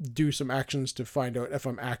do some actions to find out if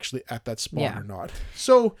I'm actually at that spot or not.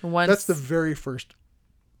 So that's the very first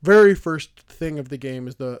thing of the game,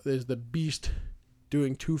 is the beast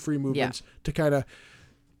doing 2 free movements to kind of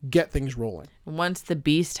get things rolling. Once the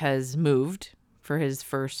beast has moved for his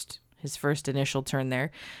first initial turn there,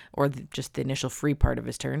 or just the initial free part of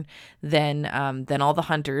his turn, then all the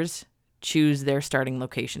hunters choose their starting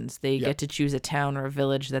locations. They get to choose a town or a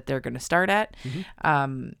village that they're going to start at,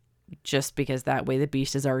 just because that way the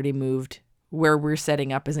beast has already moved. Where we're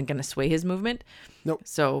setting up isn't going to sway his movement. Nope.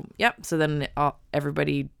 So, so then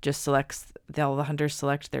everybody just selects, all the hunters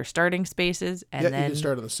select their starting spaces. And then you can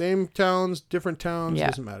start on the same towns, different towns,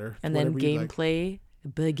 doesn't matter. And then gameplay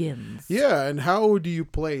begins. Yeah, and how do you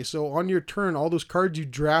play? So on your turn, all those cards you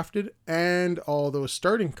drafted and all those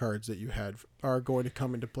starting cards that you had are going to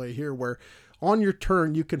come into play here, where on your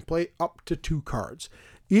turn you can play up to 2 cards.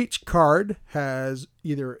 Each card has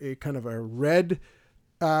either a kind of a red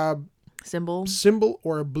symbol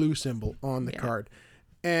or a blue symbol on the card,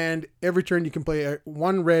 and every turn you can play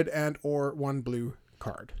 1 red and or 1 blue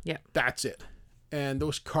card. That's it. And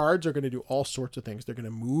those cards are going to do all sorts of things. They're going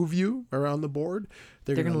to move you around the board.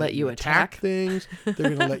 They're going to let you attack things. They're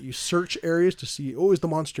going to let you search areas to see, is the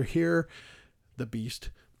monster here? The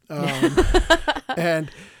beast. It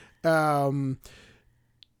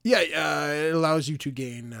allows you to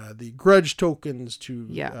gain the grudge tokens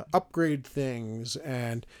to upgrade things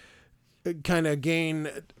and kind of gain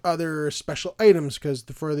other special items, because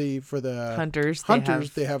for the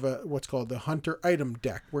hunters they have a what's called the hunter item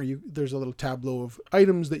deck, where there's a little tableau of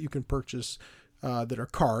items that you can purchase that are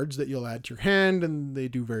cards that you'll add to your hand, and they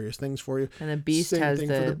do various things for you. And the beast has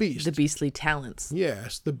the beastly talents.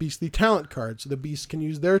 Yes, the beastly talent cards. So the beast can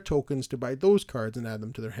use their tokens to buy those cards and add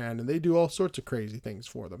them to their hand, and they do all sorts of crazy things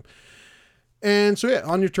for them. And so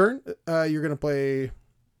on your turn, you're going to play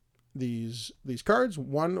these cards,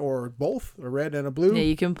 1 or both, a red and a blue. Yeah,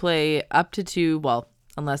 you can play up to 2, well,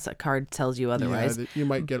 unless a card tells you otherwise. Yeah, you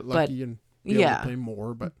might get lucky and be able to play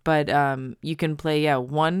more, but you can play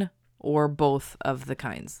 1 or both of the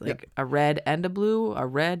kinds, like a red and a blue, a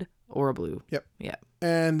red or a blue. Yep. Yeah.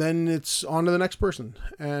 And then it's on to the next person,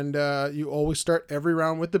 and you always start every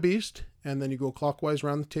round with the beast, and then you go clockwise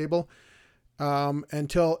around the table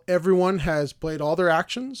until everyone has played all their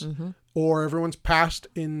actions, or everyone's passed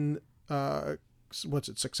in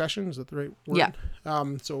succession? Is that the right word? Yeah.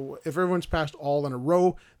 So if everyone's passed all in a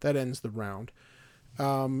row, that ends the round.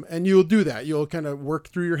 And you'll do that. You'll kind of work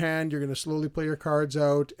through your hand. You're going to slowly play your cards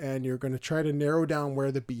out, and you're going to try to narrow down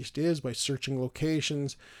where the beast is by searching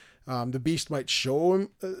locations. The beast might show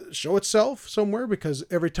itself somewhere, because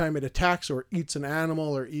every time it attacks or eats an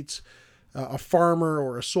animal or eats a farmer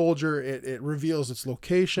or a soldier, it reveals its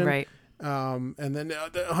location. Right. And then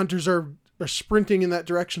the hunters are sprinting in that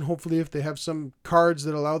direction. Hopefully, if they have some cards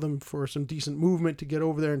that allow them for some decent movement to get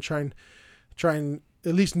over there and try and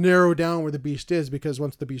at least narrow down where the beast is, because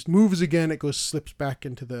once the beast moves again, it slips back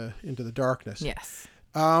into the darkness. Yes.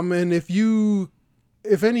 And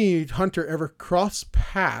if any hunter ever cross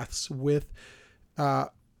paths with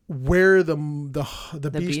where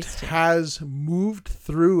the beast has moved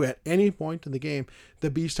through at any point in the game, the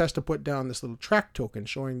beast has to put down this little track token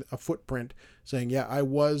showing a footprint saying, yeah, I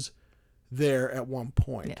was there at one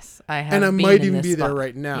point. Yes, I have. And I might even be spot. there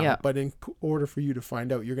right now. Yeah. But in order for you to find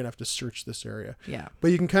out, you're going to have to search this area. Yeah.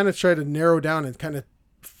 But you can kind of try to narrow down and kind of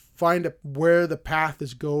find where the path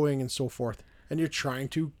is going and so forth. And you're trying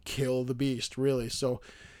to kill the beast, really. So,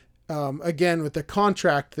 again, with the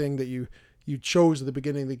contract thing that you chose at the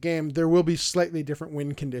beginning of the game, there will be slightly different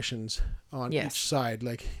win conditions on each side.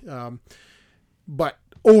 But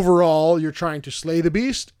overall, you're trying to slay the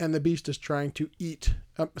beast, and the beast is trying to eat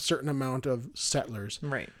a certain amount of settlers,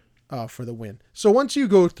 right, for the win. So once you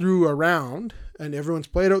go through a round and everyone's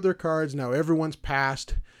played out their cards, now everyone's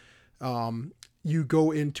passed, you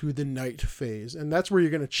go into the night phase, and that's where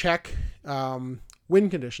you're going to check win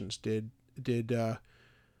conditions. Did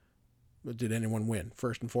anyone win,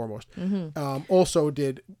 first and foremost? Mm-hmm. Also,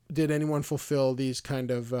 did anyone fulfill these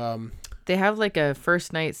kind of they have like a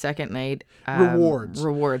first night, second night rewards.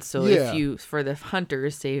 So if you, for the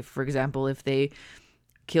hunters, say for example, if they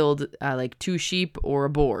killed like 2 sheep or a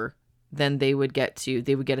boar, then they would get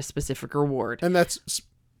a specific reward. And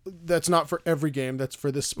that's not for every game. That's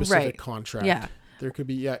for this specific contract. Yeah. There could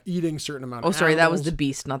be eating certain amount of Oh, sorry, animals. that was the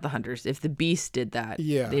beast, not the hunters. If the beast did that,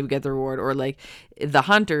 yeah, they would get the reward. Or like the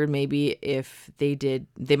hunter, maybe if they did,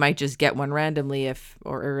 they might just get one randomly if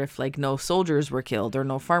like no soldiers were killed or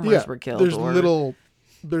no farmers were killed.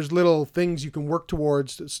 There's little things you can work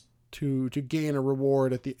towards to gain a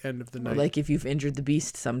reward at the end of the night. Or like if you've injured the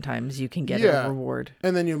beast, sometimes you can get a reward.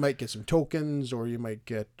 And then you might get some tokens, or you might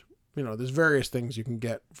get, there's various things you can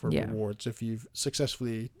get for rewards if you've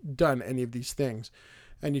successfully done any of these things.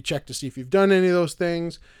 And you check to see if you've done any of those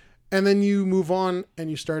things. And then you move on and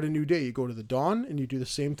you start a new day. You go to the dawn and you do the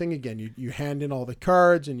same thing again. You hand in all the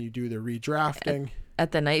cards and you do the redrafting.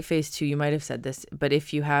 At the night phase too, you might have said this, but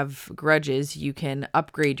if you have grudges, you can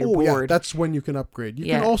upgrade your board. Yeah, that's when you can upgrade. You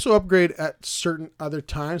can also upgrade at certain other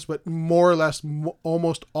times, but more or less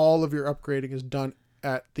almost all of your upgrading is done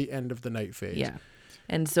at the end of the night phase. Yeah.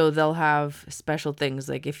 And so they'll have special things,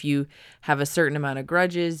 like if you have a certain amount of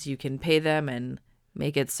grudges, you can pay them and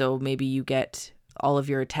make it so maybe you get all of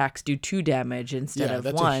your attacks do 2 damage instead of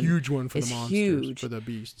 1. Yeah, that's a huge one for the monsters, huge. For the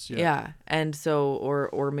beasts. Yeah. And so,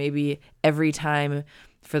 or maybe every time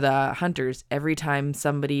for the hunters, every time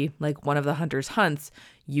somebody, like one of the hunters hunts,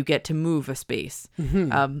 you get to move a space.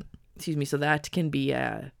 Mm-hmm. So that can be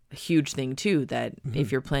a huge thing too, that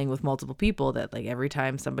if you're playing with multiple people, that like every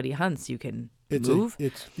time somebody hunts, you can move.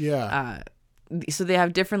 So they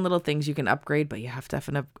have different little things you can upgrade, but you have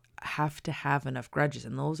to have enough grudges,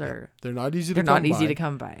 and those are they're not easy to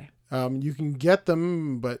come by. You can get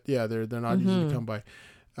them, but they're not easy to come by.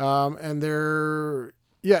 And they're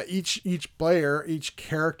each player, each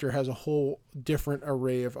character has a whole different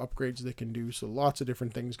array of upgrades they can do, so lots of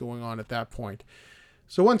different things going on at that point.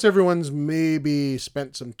 So once everyone's maybe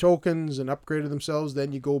spent some tokens and upgraded themselves,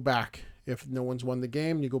 then you go back. If no one's won the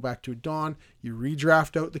game, you go back to dawn, you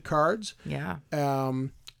redraft out the cards. Yeah.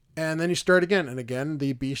 And then you start again. And again,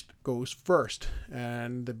 the beast goes first.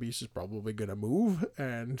 And the beast is probably going to move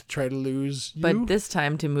and try to lose you. But this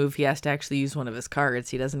time to move, he has to actually use one of his cards.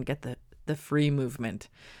 He doesn't get the free movement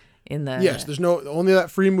in the... Yes, there's only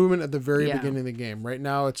that free movement at the very beginning of the game. Right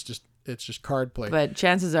now, it's just card play. But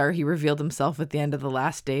chances are he revealed himself at the end of the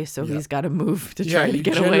last day, so he's got to move to try to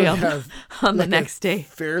get away on the next day.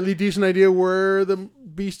 Fairly decent idea where the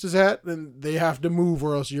beast is at, and they have to move,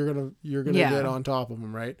 or else you're gonna get on top of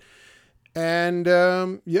them, right? And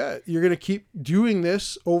you're gonna keep doing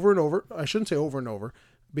this over and over. I shouldn't say over and over,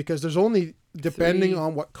 because there's only, depending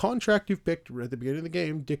on what contract you've picked at the beginning of the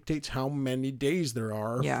game, dictates how many days there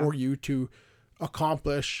are for you to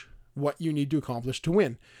accomplish what you need to accomplish to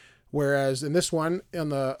win. Whereas in this one, on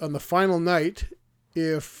the final night,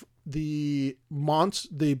 if the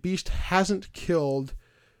beast hasn't killed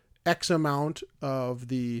X amount of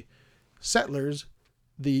the settlers,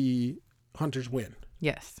 the hunters win.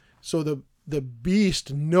 Yes. So the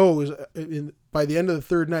beast knows by the end of the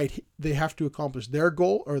third night they have to accomplish their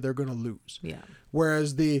goal or they're going to lose. Yeah.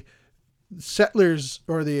 Whereas the settlers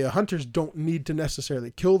or the hunters don't need to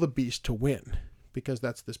necessarily kill the beast to win, because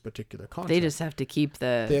that's this particular concept. They just have to keep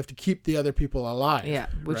the other people alive. Yeah,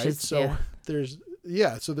 which right? is so there's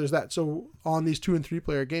that. So on these 2 and 3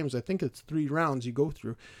 player games, I think it's 3 rounds you go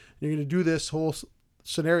through. You're going to do this whole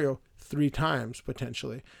scenario 3 times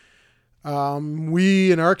potentially.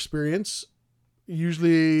 We, in our experience,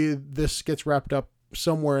 usually this gets wrapped up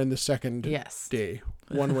somewhere in the second day,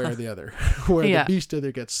 one way or the other, where the beast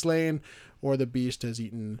either gets slain or the beast has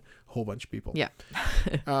eaten a whole bunch of people. Yeah.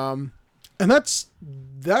 And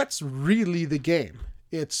that's really the game.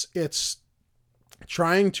 It's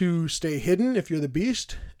trying to stay hidden if you're the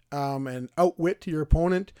beast, and outwit your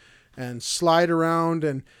opponent and slide around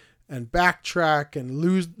and backtrack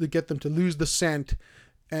and get them to lose the scent,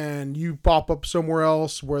 and you pop up somewhere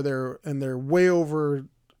else where they're way over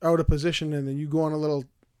out of position, and then you go on a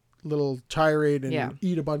little tirade and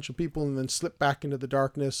eat a bunch of people and then slip back into the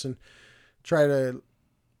darkness and try to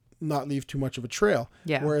not leave too much of a trail.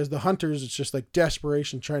 Yeah. Whereas the hunters, it's just like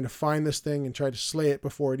desperation, trying to find this thing and try to slay it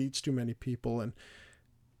before it eats too many people. And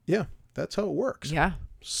yeah, that's how it works. Yeah.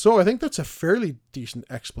 So I think that's a fairly decent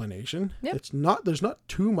explanation. Yep. There's not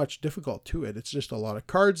too much difficult to it. It's just a lot of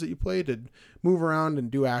cards that you play to move around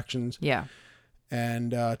and do actions. Yeah.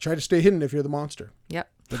 And try to stay hidden if you're the monster. Yep.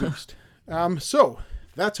 The beast. So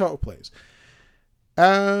that's how it plays.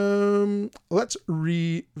 Let's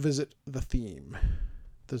revisit the theme.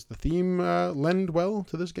 Does the theme lend well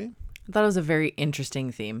to this game? I thought it was a very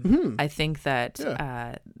interesting theme. Mm-hmm. I think that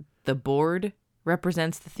the board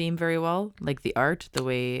represents the theme very well, like the art, the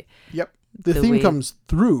way. Yep, the theme comes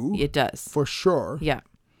through. It does for sure. Yeah.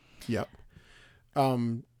 Yep.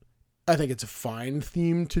 I think it's a fine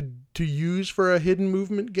theme to use for a hidden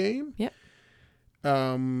movement game. Yep.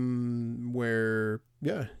 Where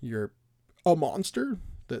you're a monster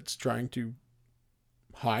that's trying to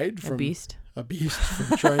hide from a beast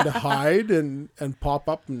from trying to hide and pop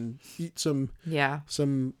up and eat some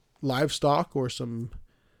livestock or some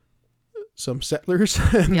settlers.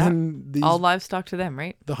 And then all livestock to them,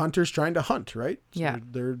 right? The hunter's trying to hunt, right? So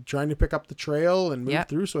they're trying to pick up the trail and move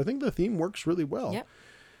through. So I think the theme works really well. Yep.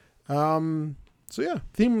 So yeah,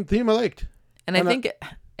 theme I liked. And I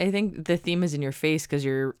think the theme is in your face because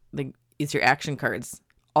it's your action cards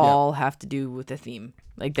all have to do with the theme.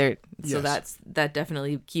 Like that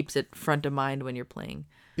definitely keeps it front of mind when you're playing.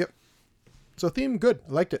 Yep. So theme, good.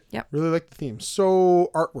 I liked it. Yep. Really liked the theme.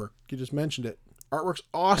 So artwork, you just mentioned it. Artwork's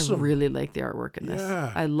awesome. I really like the artwork in this.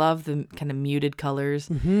 Yeah. I love the kind of muted colors.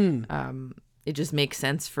 Mm-hmm. It just makes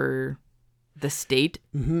sense for the state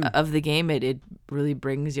of the game. It really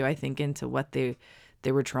brings you, I think, into what they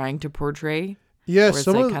were trying to portray. Yeah, it's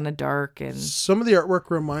like kind of dark, and some of the artwork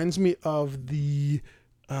reminds me of the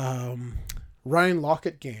Ryan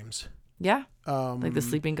Lockett games. Yeah, like the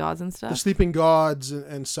Sleeping Gods and stuff. The Sleeping Gods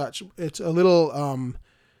and such. It's a little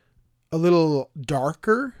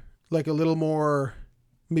darker, like a little more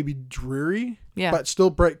maybe dreary. Yeah, but still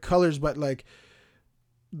bright colors. But like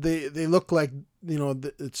they look like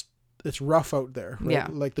it's rough out there. Right? Yeah,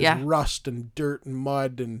 like there's rust and dirt and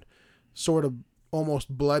mud and sort of almost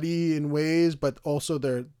bloody in ways, but also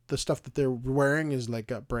the stuff that they're wearing is like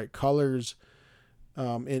got bright colors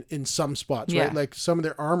in some spots, right? Like some of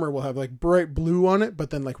their armor will have like bright blue on it, but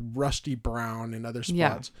then like rusty brown in other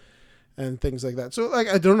spots and things like that. So like,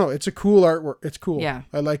 I don't know. It's a cool artwork. It's cool. Yeah.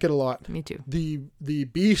 I like it a lot. Me too. The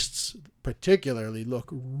beasts particularly look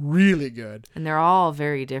really good. And they're all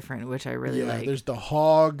very different, which I really like. There's the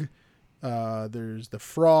hog, there's the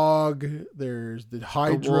frog, there's the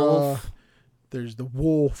hydra, there's the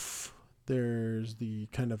wolf, there's the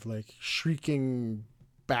kind of like shrieking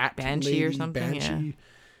banshee lady, or something. Banshee.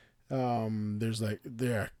 There's like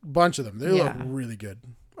a bunch of them. They look really good.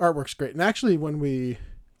 Artwork's great. And actually, when we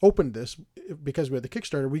opened this, because we had the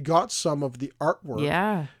Kickstarter, we got some of the artwork.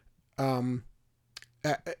 Yeah.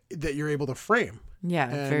 That you're able to frame. Yeah,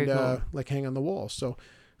 and, very cool. Like hang on the wall. So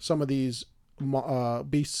some of these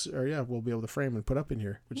beasts we'll be able to frame and put up in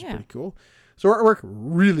here, which is pretty cool. So artwork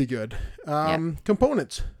really good.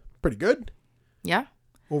 Components pretty good. Yeah.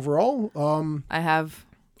 Overall, I have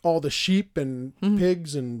all the sheep and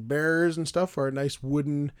pigs and bears and stuff are nice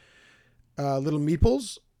wooden little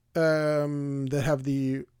meeples that have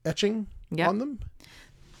the etching on them.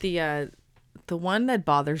 The one that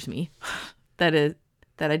bothers me that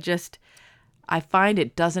I find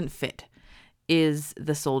it doesn't fit is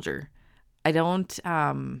the soldier. I don't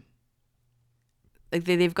like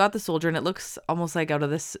they've got the soldier and it looks almost like out of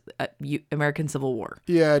this American Civil War.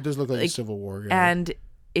 Yeah, it does look like a Civil War. Yeah. And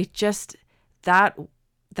it just that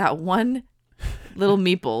one little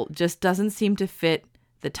meeple just doesn't seem to fit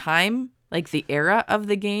the time like the era of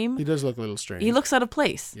the game. He does look a little strange. He looks out of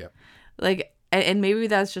place. Yeah. Like, and maybe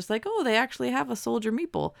that's just like, oh, they actually have a soldier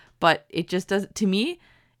meeple, but it just doesn't. To me,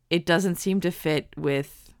 it doesn't seem to fit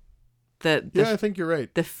with the I think you're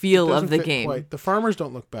right. The feel of the game. Quite. The farmers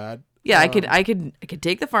don't look bad. Yeah, I could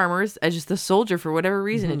take the farmers as just the soldier for whatever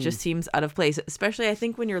reason. It just seems out of place, especially I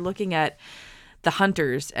think when you're looking at the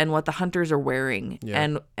hunters and what the hunters are wearing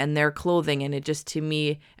and their clothing, and it just to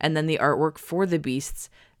me, and then the artwork for the beasts.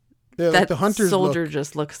 Yeah, that like the hunters soldier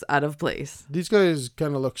just looks out of place. These guys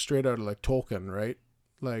kind of look straight out of like Tolkien, right?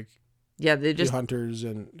 Like they just the hunters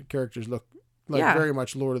and characters look like very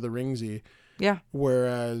much Lord of the Ringsy. Yeah.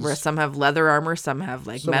 Whereas some have leather armor, some have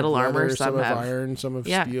like metal armor, some have iron, some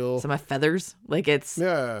have steel, some have feathers. Like it's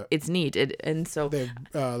neat. And so they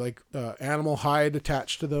have animal hide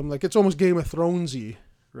attached to them. Like it's almost Game of Thronesy,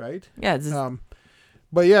 right? Yeah.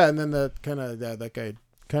 But yeah, and then that guy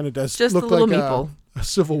kind of does just look a little like meeple. A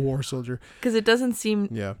Civil War soldier. Because it doesn't seem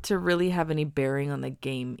to really have any bearing on the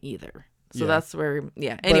game either. So that's where,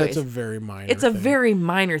 anyways. But it's a very minor It's a very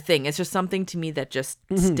minor thing. It's just something to me that just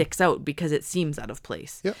sticks out because it seems out of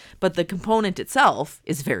place. Yep. But the component itself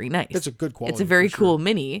is very nice. It's a good quality. It's a very cool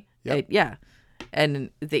mini. Yep.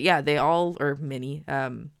 And they all are mini.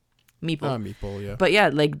 Meeple. Meeple, yeah. But yeah,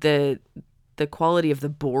 like the quality of the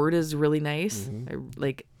board is really nice.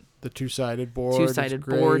 Like the two-sided board. Two-sided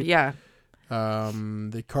board, yeah.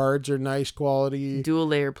 The cards are nice quality. Dual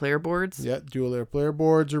layer player boards. Yeah, dual layer player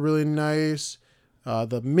boards are really nice.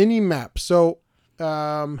 The mini map. So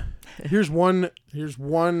here's one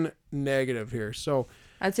negative here. So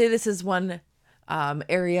I'd say this is one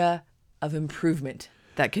area of improvement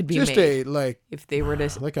that could be just made. If they were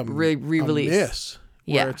to re-release. Yes.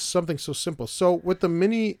 Where it's something so simple. So with the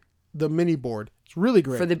mini board, it's really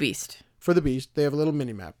great. For the beast, they have a little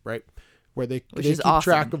mini map, right? Where they keep awesome.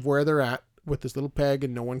 track of where they're at with this little peg,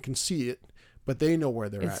 and no one can see it, but they know where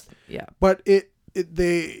they're at. Yeah. But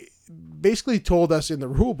they basically told us in the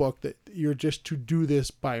rule book that you're just to do this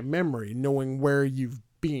by memory, knowing where you've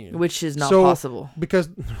been, which is not possible. Because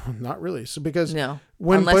not really. So because no,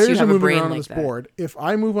 when players are moving around on this board, if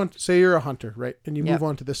I move on, say you're a hunter, right, and you move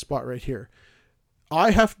on to this spot right here, I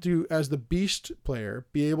have to, as the beast player,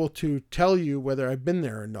 be able to tell you whether I've been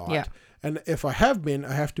there or not. Yeah. And if I have been,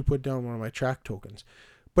 I have to put down one of my track tokens.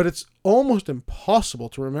 But it's almost impossible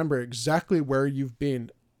to remember exactly where you've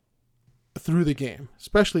been through the game,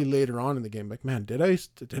 especially later on in the game. Like, man, did I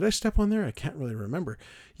step on there? I can't really remember.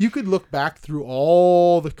 You could look back through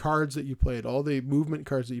all the cards that you played, all the movement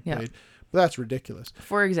cards that you played, but that's ridiculous.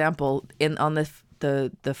 For example, on the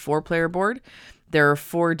 4-player board, there are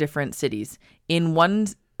 4 different cities. In one,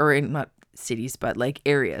 or in not cities, but like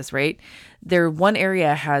areas, right? One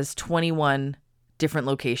area has 21 different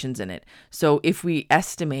locations in it. So if we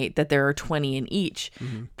estimate that there are 20 in each,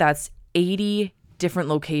 that's 80 different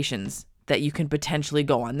locations that you can potentially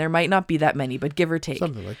go on. There might not be that many, but give or take.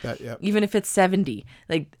 Something like that, yeah. Even if it's 70,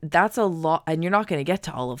 like that's a lot, and you're not going to get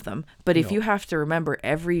to all of them. But if you have to remember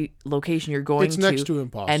every location you're going it's next to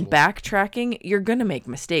impossible. And backtracking, you're going to make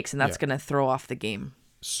mistakes, and that's going to throw off the game.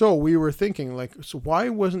 So we were thinking, so why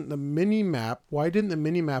didn't the mini map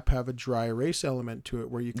have a dry erase element to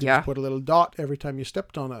it where you could just put a little dot every time you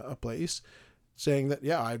stepped on a place saying that,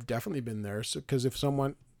 I've definitely been there. So, because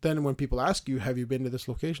then when people ask you, have you been to this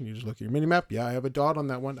location? You just look at your mini map. Yeah, I have a dot on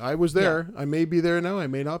that one. I was there. Yeah. I may be there now. I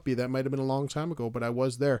may not be. That might have been a long time ago, but I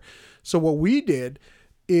was there. So what we did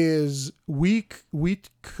is we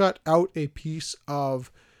cut out a piece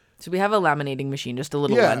of... So we have a laminating machine, just a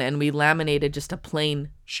little one, and we laminated just a plain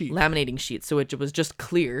laminating sheet. So it was just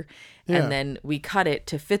clear. Yeah. And then we cut it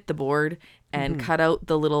to fit the board and cut out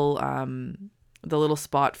the little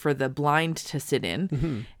spot for the blind to sit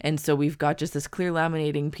in. And so we've got just this clear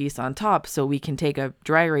laminating piece on top, so we can take a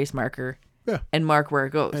dry erase marker and mark where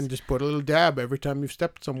it goes. And just put a little dab every time you've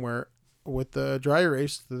stepped somewhere with the dry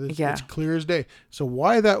erase. It's clear as day. So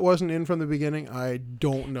why that wasn't in from the beginning, I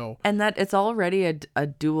don't know. And that it's already a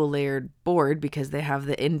dual layered board because they have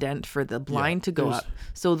the indent for the blind to go up.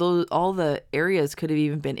 So all the areas could have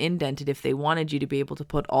even been indented if they wanted you to be able to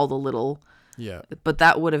put all the little... Yeah. But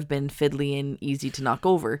that would have been fiddly and easy to knock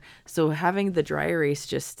over. So having the dry erase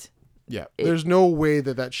just... Yeah. There's no way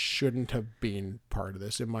that shouldn't have been part of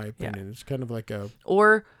this, in my opinion. Yeah. It's kind of like a...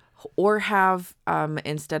 Or have,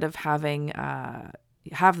 instead of having,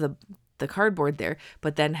 have the cardboard there,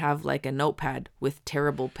 but then have like a notepad with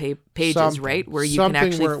terrible pages, right? Where you can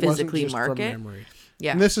actually physically mark it. Memory.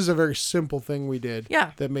 Yeah. And this is a very simple thing we did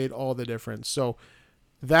that made all the difference. So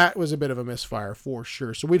that was a bit of a misfire for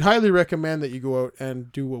sure. So we'd highly recommend that you go out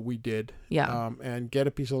and do what we did. Yeah. And get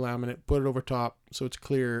a piece of laminate, put it over top so it's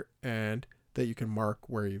clear and that you can mark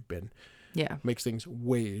where you've been. Yeah. Makes things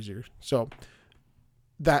way easier. So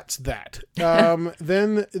that's that.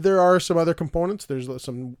 Then there are some other components. There's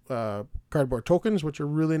some cardboard tokens, which are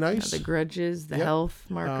really nice. The grudges, the health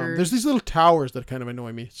markers. There's these little towers that kind of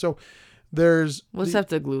annoy me. So we'll just have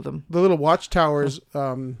to glue them. The little watchtowers.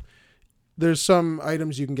 There's some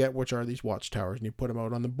items you can get which are these watchtowers, and you put them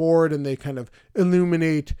out on the board, and they kind of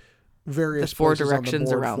illuminate various 4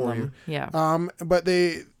 directions around them. You. Yeah. But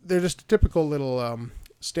they're just a typical little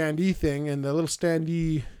standee thing, and the little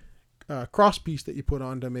standee cross piece that you put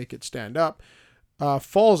on to make it stand up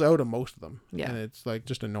falls out of most of them. Yeah. And it's like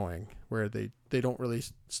just annoying where they don't really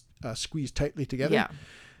squeeze tightly together.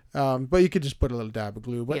 Yeah. But you could just put a little dab of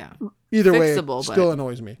glue. But yeah. either Fixable, way, it still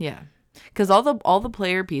annoys me. Yeah. Because all the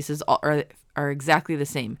player pieces are exactly the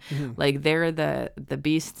same. Mm-hmm. Like they're the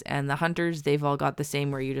beasts and the hunters. They've all got the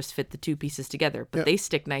same where you just fit the 2 pieces together, but they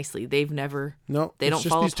stick nicely. They've never they don't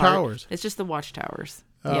fall apart. Towers. It's just the watchtowers.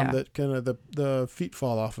 That kind of the feet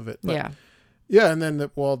fall off of it. But, yeah, and then the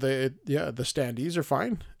standees are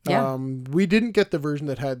fine. Yeah. We didn't get the version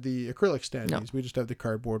that had the acrylic standees. No. We just have the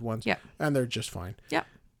cardboard ones. Yeah, and they're just fine. Yeah.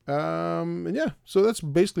 So that's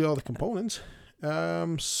basically all the components.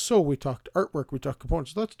 So we talked artwork, we talked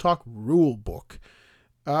components. Let's talk rule book.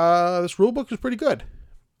 This rule book is pretty good.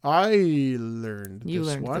 I learned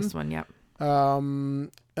this one, yep. And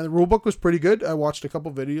the rule book was pretty good. I watched a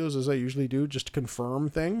couple videos, as I usually do, just to confirm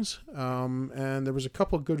things. And there was a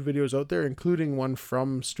couple good videos out there, including one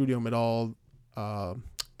from Studio Midal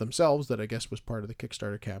themselves that I guess was part of the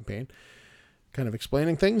Kickstarter campaign, kind of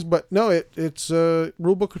explaining things. But no, it's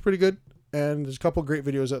rule book was pretty good. And there's a couple great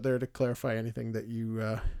videos out there to clarify anything that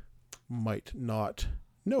you might not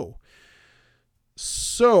know.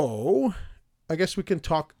 So I guess we can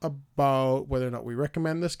talk about whether or not we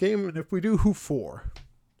recommend this game. And if we do, who for?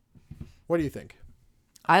 What do you think?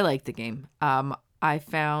 I like the game. I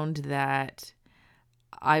found that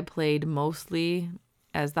I played mostly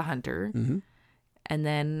as the hunter. Mm-hmm. And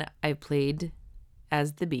then I played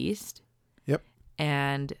as the beast.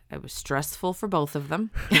 And it was stressful for both of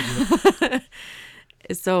them.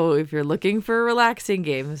 So if you're looking for a relaxing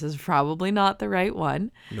game, this is probably not the right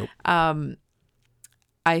one. Nope.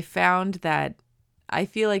 I found that I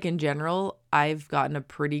feel like in general, I've gotten a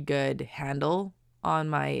pretty good handle on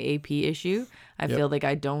my AP issue. I feel like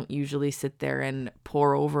I don't usually sit there and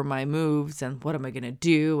pore over my moves and what am I going to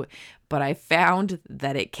do. But I found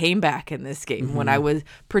that it came back in this game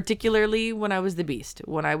particularly when I was the beast.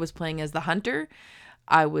 When I was playing as the hunter,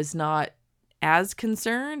 I was not as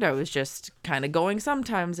concerned. I was just kind of going.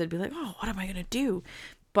 Sometimes I'd be like, oh, what am I going to do?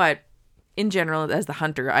 But in general, as the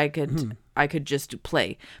hunter, I could just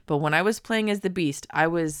play. But when I was playing as the beast, I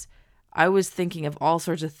was thinking of all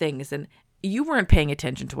sorts of things, and you weren't paying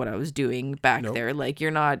attention to what I was doing back there. Like, you're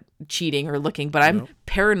not cheating or looking, but I'm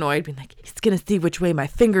paranoid, being like, he's going to see which way my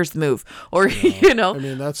fingers move. Or, you know. I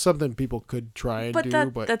mean, that's something people could try and do,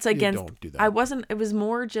 but that's against, don't do that. It was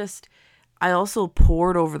more just, I also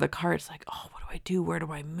pored over the cards, like, oh, what do I do? Where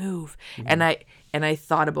do I move? Mm-hmm. And I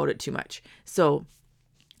thought about it too much. So,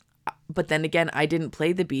 but then again, I didn't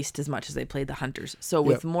play the beast as much as I played the hunters. So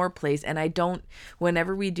with more plays, and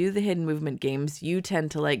whenever we do the hidden movement games, you tend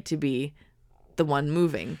to like to be the one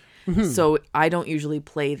moving. Mm-hmm. So I don't usually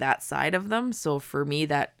play that side of them. So for me,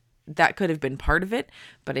 that could have been part of it,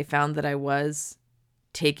 but I found that I was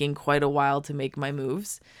taking quite a while to make my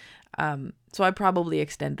moves. So I probably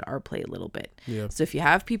extended our play a little bit. Yeah. So if you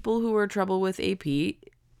have people who are trouble with AP,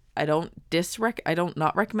 I don't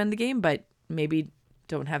not recommend the game, but maybe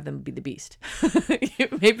don't have them be the beast.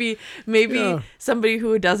 maybe somebody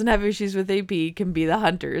who doesn't have issues with AP can be the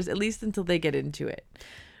hunters, at least until they get into it.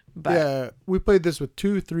 But we played this with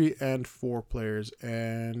 2, 3, and 4 players,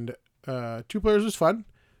 and 2 players was fun,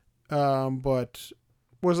 but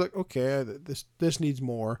was like, okay, this needs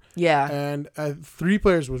more. Yeah. And 3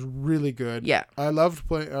 players was really good. Yeah. I loved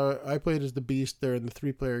playing. I played as the beast there in the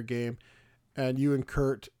 3-player game, and you and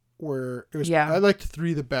Kurt were. It was. Yeah. I liked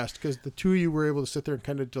 3 the best because the 2 of you were able to sit there and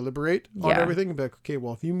kind of deliberate on everything and be like, okay,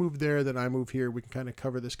 well, if you move there, then I move here. We can kind of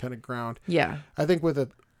cover this kind of ground. Yeah. I think with a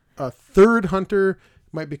 3rd hunter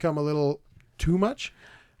might become a little too much.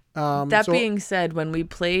 That being said, when we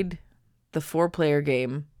played the 4-player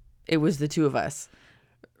game, it was the 2 of us.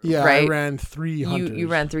 Yeah, right? I ran 3 hunters. You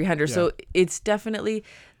ran 3 hunters. Yeah. So it's definitely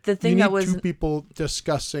the thing that was 2 people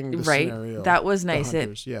discussing the scenario. That was nice.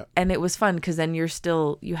 Yeah. And it was fun because then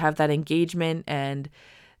you have that engagement, and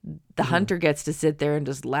the hunter gets to sit there and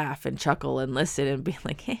just laugh and chuckle and listen and be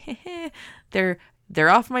like, hey. they're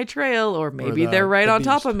off my trail, or maybe they're right on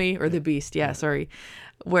top of me, or the beast. Yeah, sorry.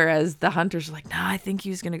 Whereas the hunters are like, nah, I think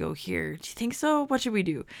he's going to go here. Do you think so? What should we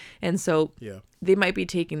do? And so they might be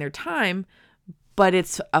taking their time, but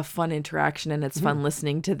it's a fun interaction, and it's fun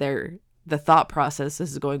listening to the thought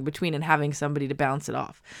processes going between and having somebody to bounce it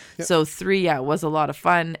off. Yep. So 3, was a lot of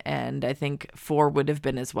fun. And I think 4 would have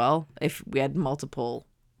been as well if we had multiple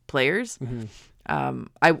players.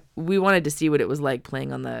 We wanted to see what it was like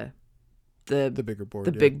playing on the bigger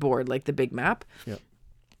board, big board, like the big map,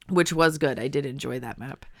 which was good. I did enjoy that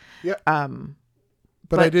map. Yeah.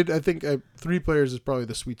 But I think 3 players is probably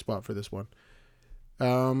the sweet spot for this one.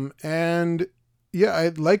 And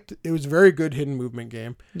I liked, it was a very good hidden movement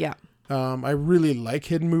game. Yeah. I really like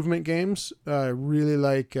hidden movement games. I really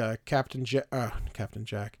like Captain Jack,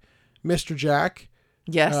 Mr. Jack.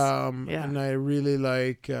 Yes. And I really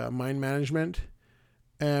like Mind Management.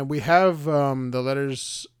 And we have the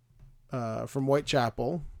letters from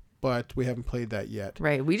Whitechapel, but we haven't played that yet.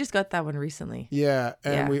 Right. We just got that one recently. Yeah.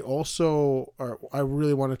 And we also I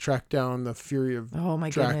really want to track down the Fury of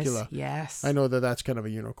Dracula. Goodness. Yes. I know that's kind of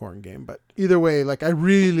a unicorn game, but either way, like I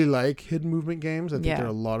really like hidden movement games. I think they're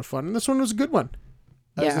a lot of fun. And this one was a good one.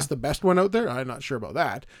 Is this the best one out there? I'm not sure about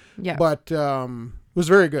that. Yeah. But it was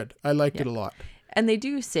very good. I liked it a lot. And they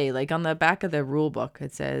do say, like on the back of the rule book,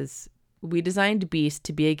 it says, we designed Beast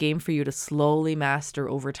to be a game for you to slowly master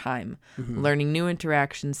over time, learning new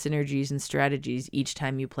interactions, synergies, and strategies each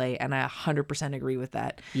time you play. And I 100% agree with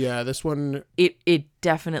that. Yeah, this one... It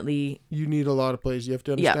definitely... You need a lot of plays. You have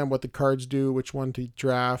to understand what the cards do, which one to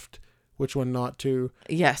draft, which one not to.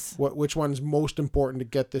 Yes. Which one's most important to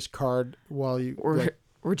get this card while you...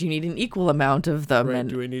 Or do you need an equal amount of them? Right.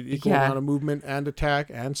 Do we need equal amount of movement and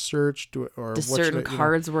attack and search? Do certain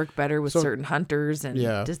cards work better with certain hunters? And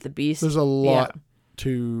does the beast? There's a lot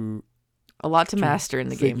to master in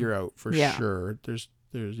the game. Figure out for sure. There's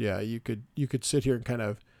you could sit here and kind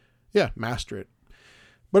of master it.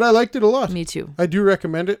 But I liked it a lot. Me too. I do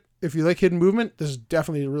recommend it if you like hidden movement. This is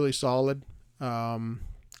definitely really solid. And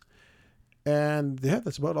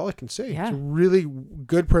that's about all I can say. Yeah. It's a really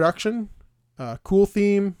good production. Cool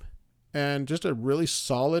theme, and just a really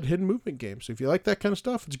solid hidden movement game. So if you like that kind of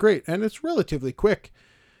stuff, it's great. And it's relatively quick.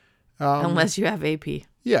 Unless you have AP.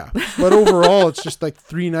 Yeah. But overall, it's just like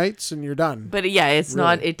 3 nights and you're done. But it's really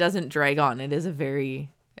not, it doesn't drag on. It is a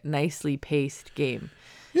very nicely paced game.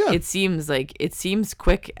 Yeah. It seems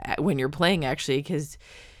quick when you're playing, actually, because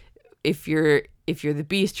if you're the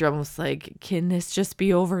beast, you're almost like, can this just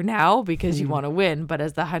be over now? Because you want to win. But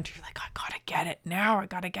as the hunter, you're like, I got to get it now. I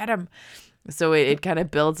got to get him. So it kind of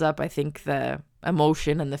builds up, I think, the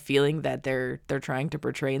emotion and the feeling that they're trying to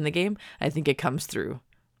portray in the game. I think it comes through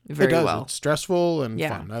very well. It's stressful and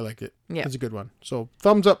fun. I like it. Yeah. It's a good one. So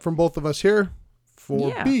thumbs up from both of us here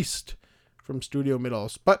for Beast from Studio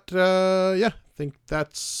Middles. But I think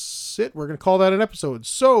that's it. We're going to call that an episode.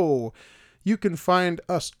 So you can find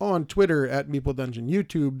us on Twitter at Meeple Dungeon,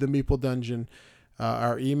 YouTube, The Meeple Dungeon.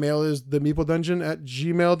 Our email is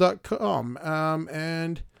themeepledungeon@gmail.com.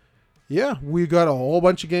 And we got a whole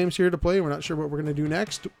bunch of games here to play. We're not sure what we're going to do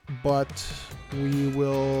next, but we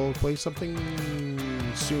will play something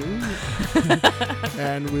soon.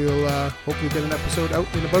 And we'll hopefully get an episode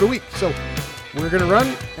out in about a week. So we're going to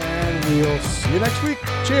run, and we'll see you next week.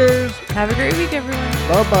 Cheers. Have a great week, everyone.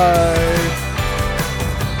 Bye-bye.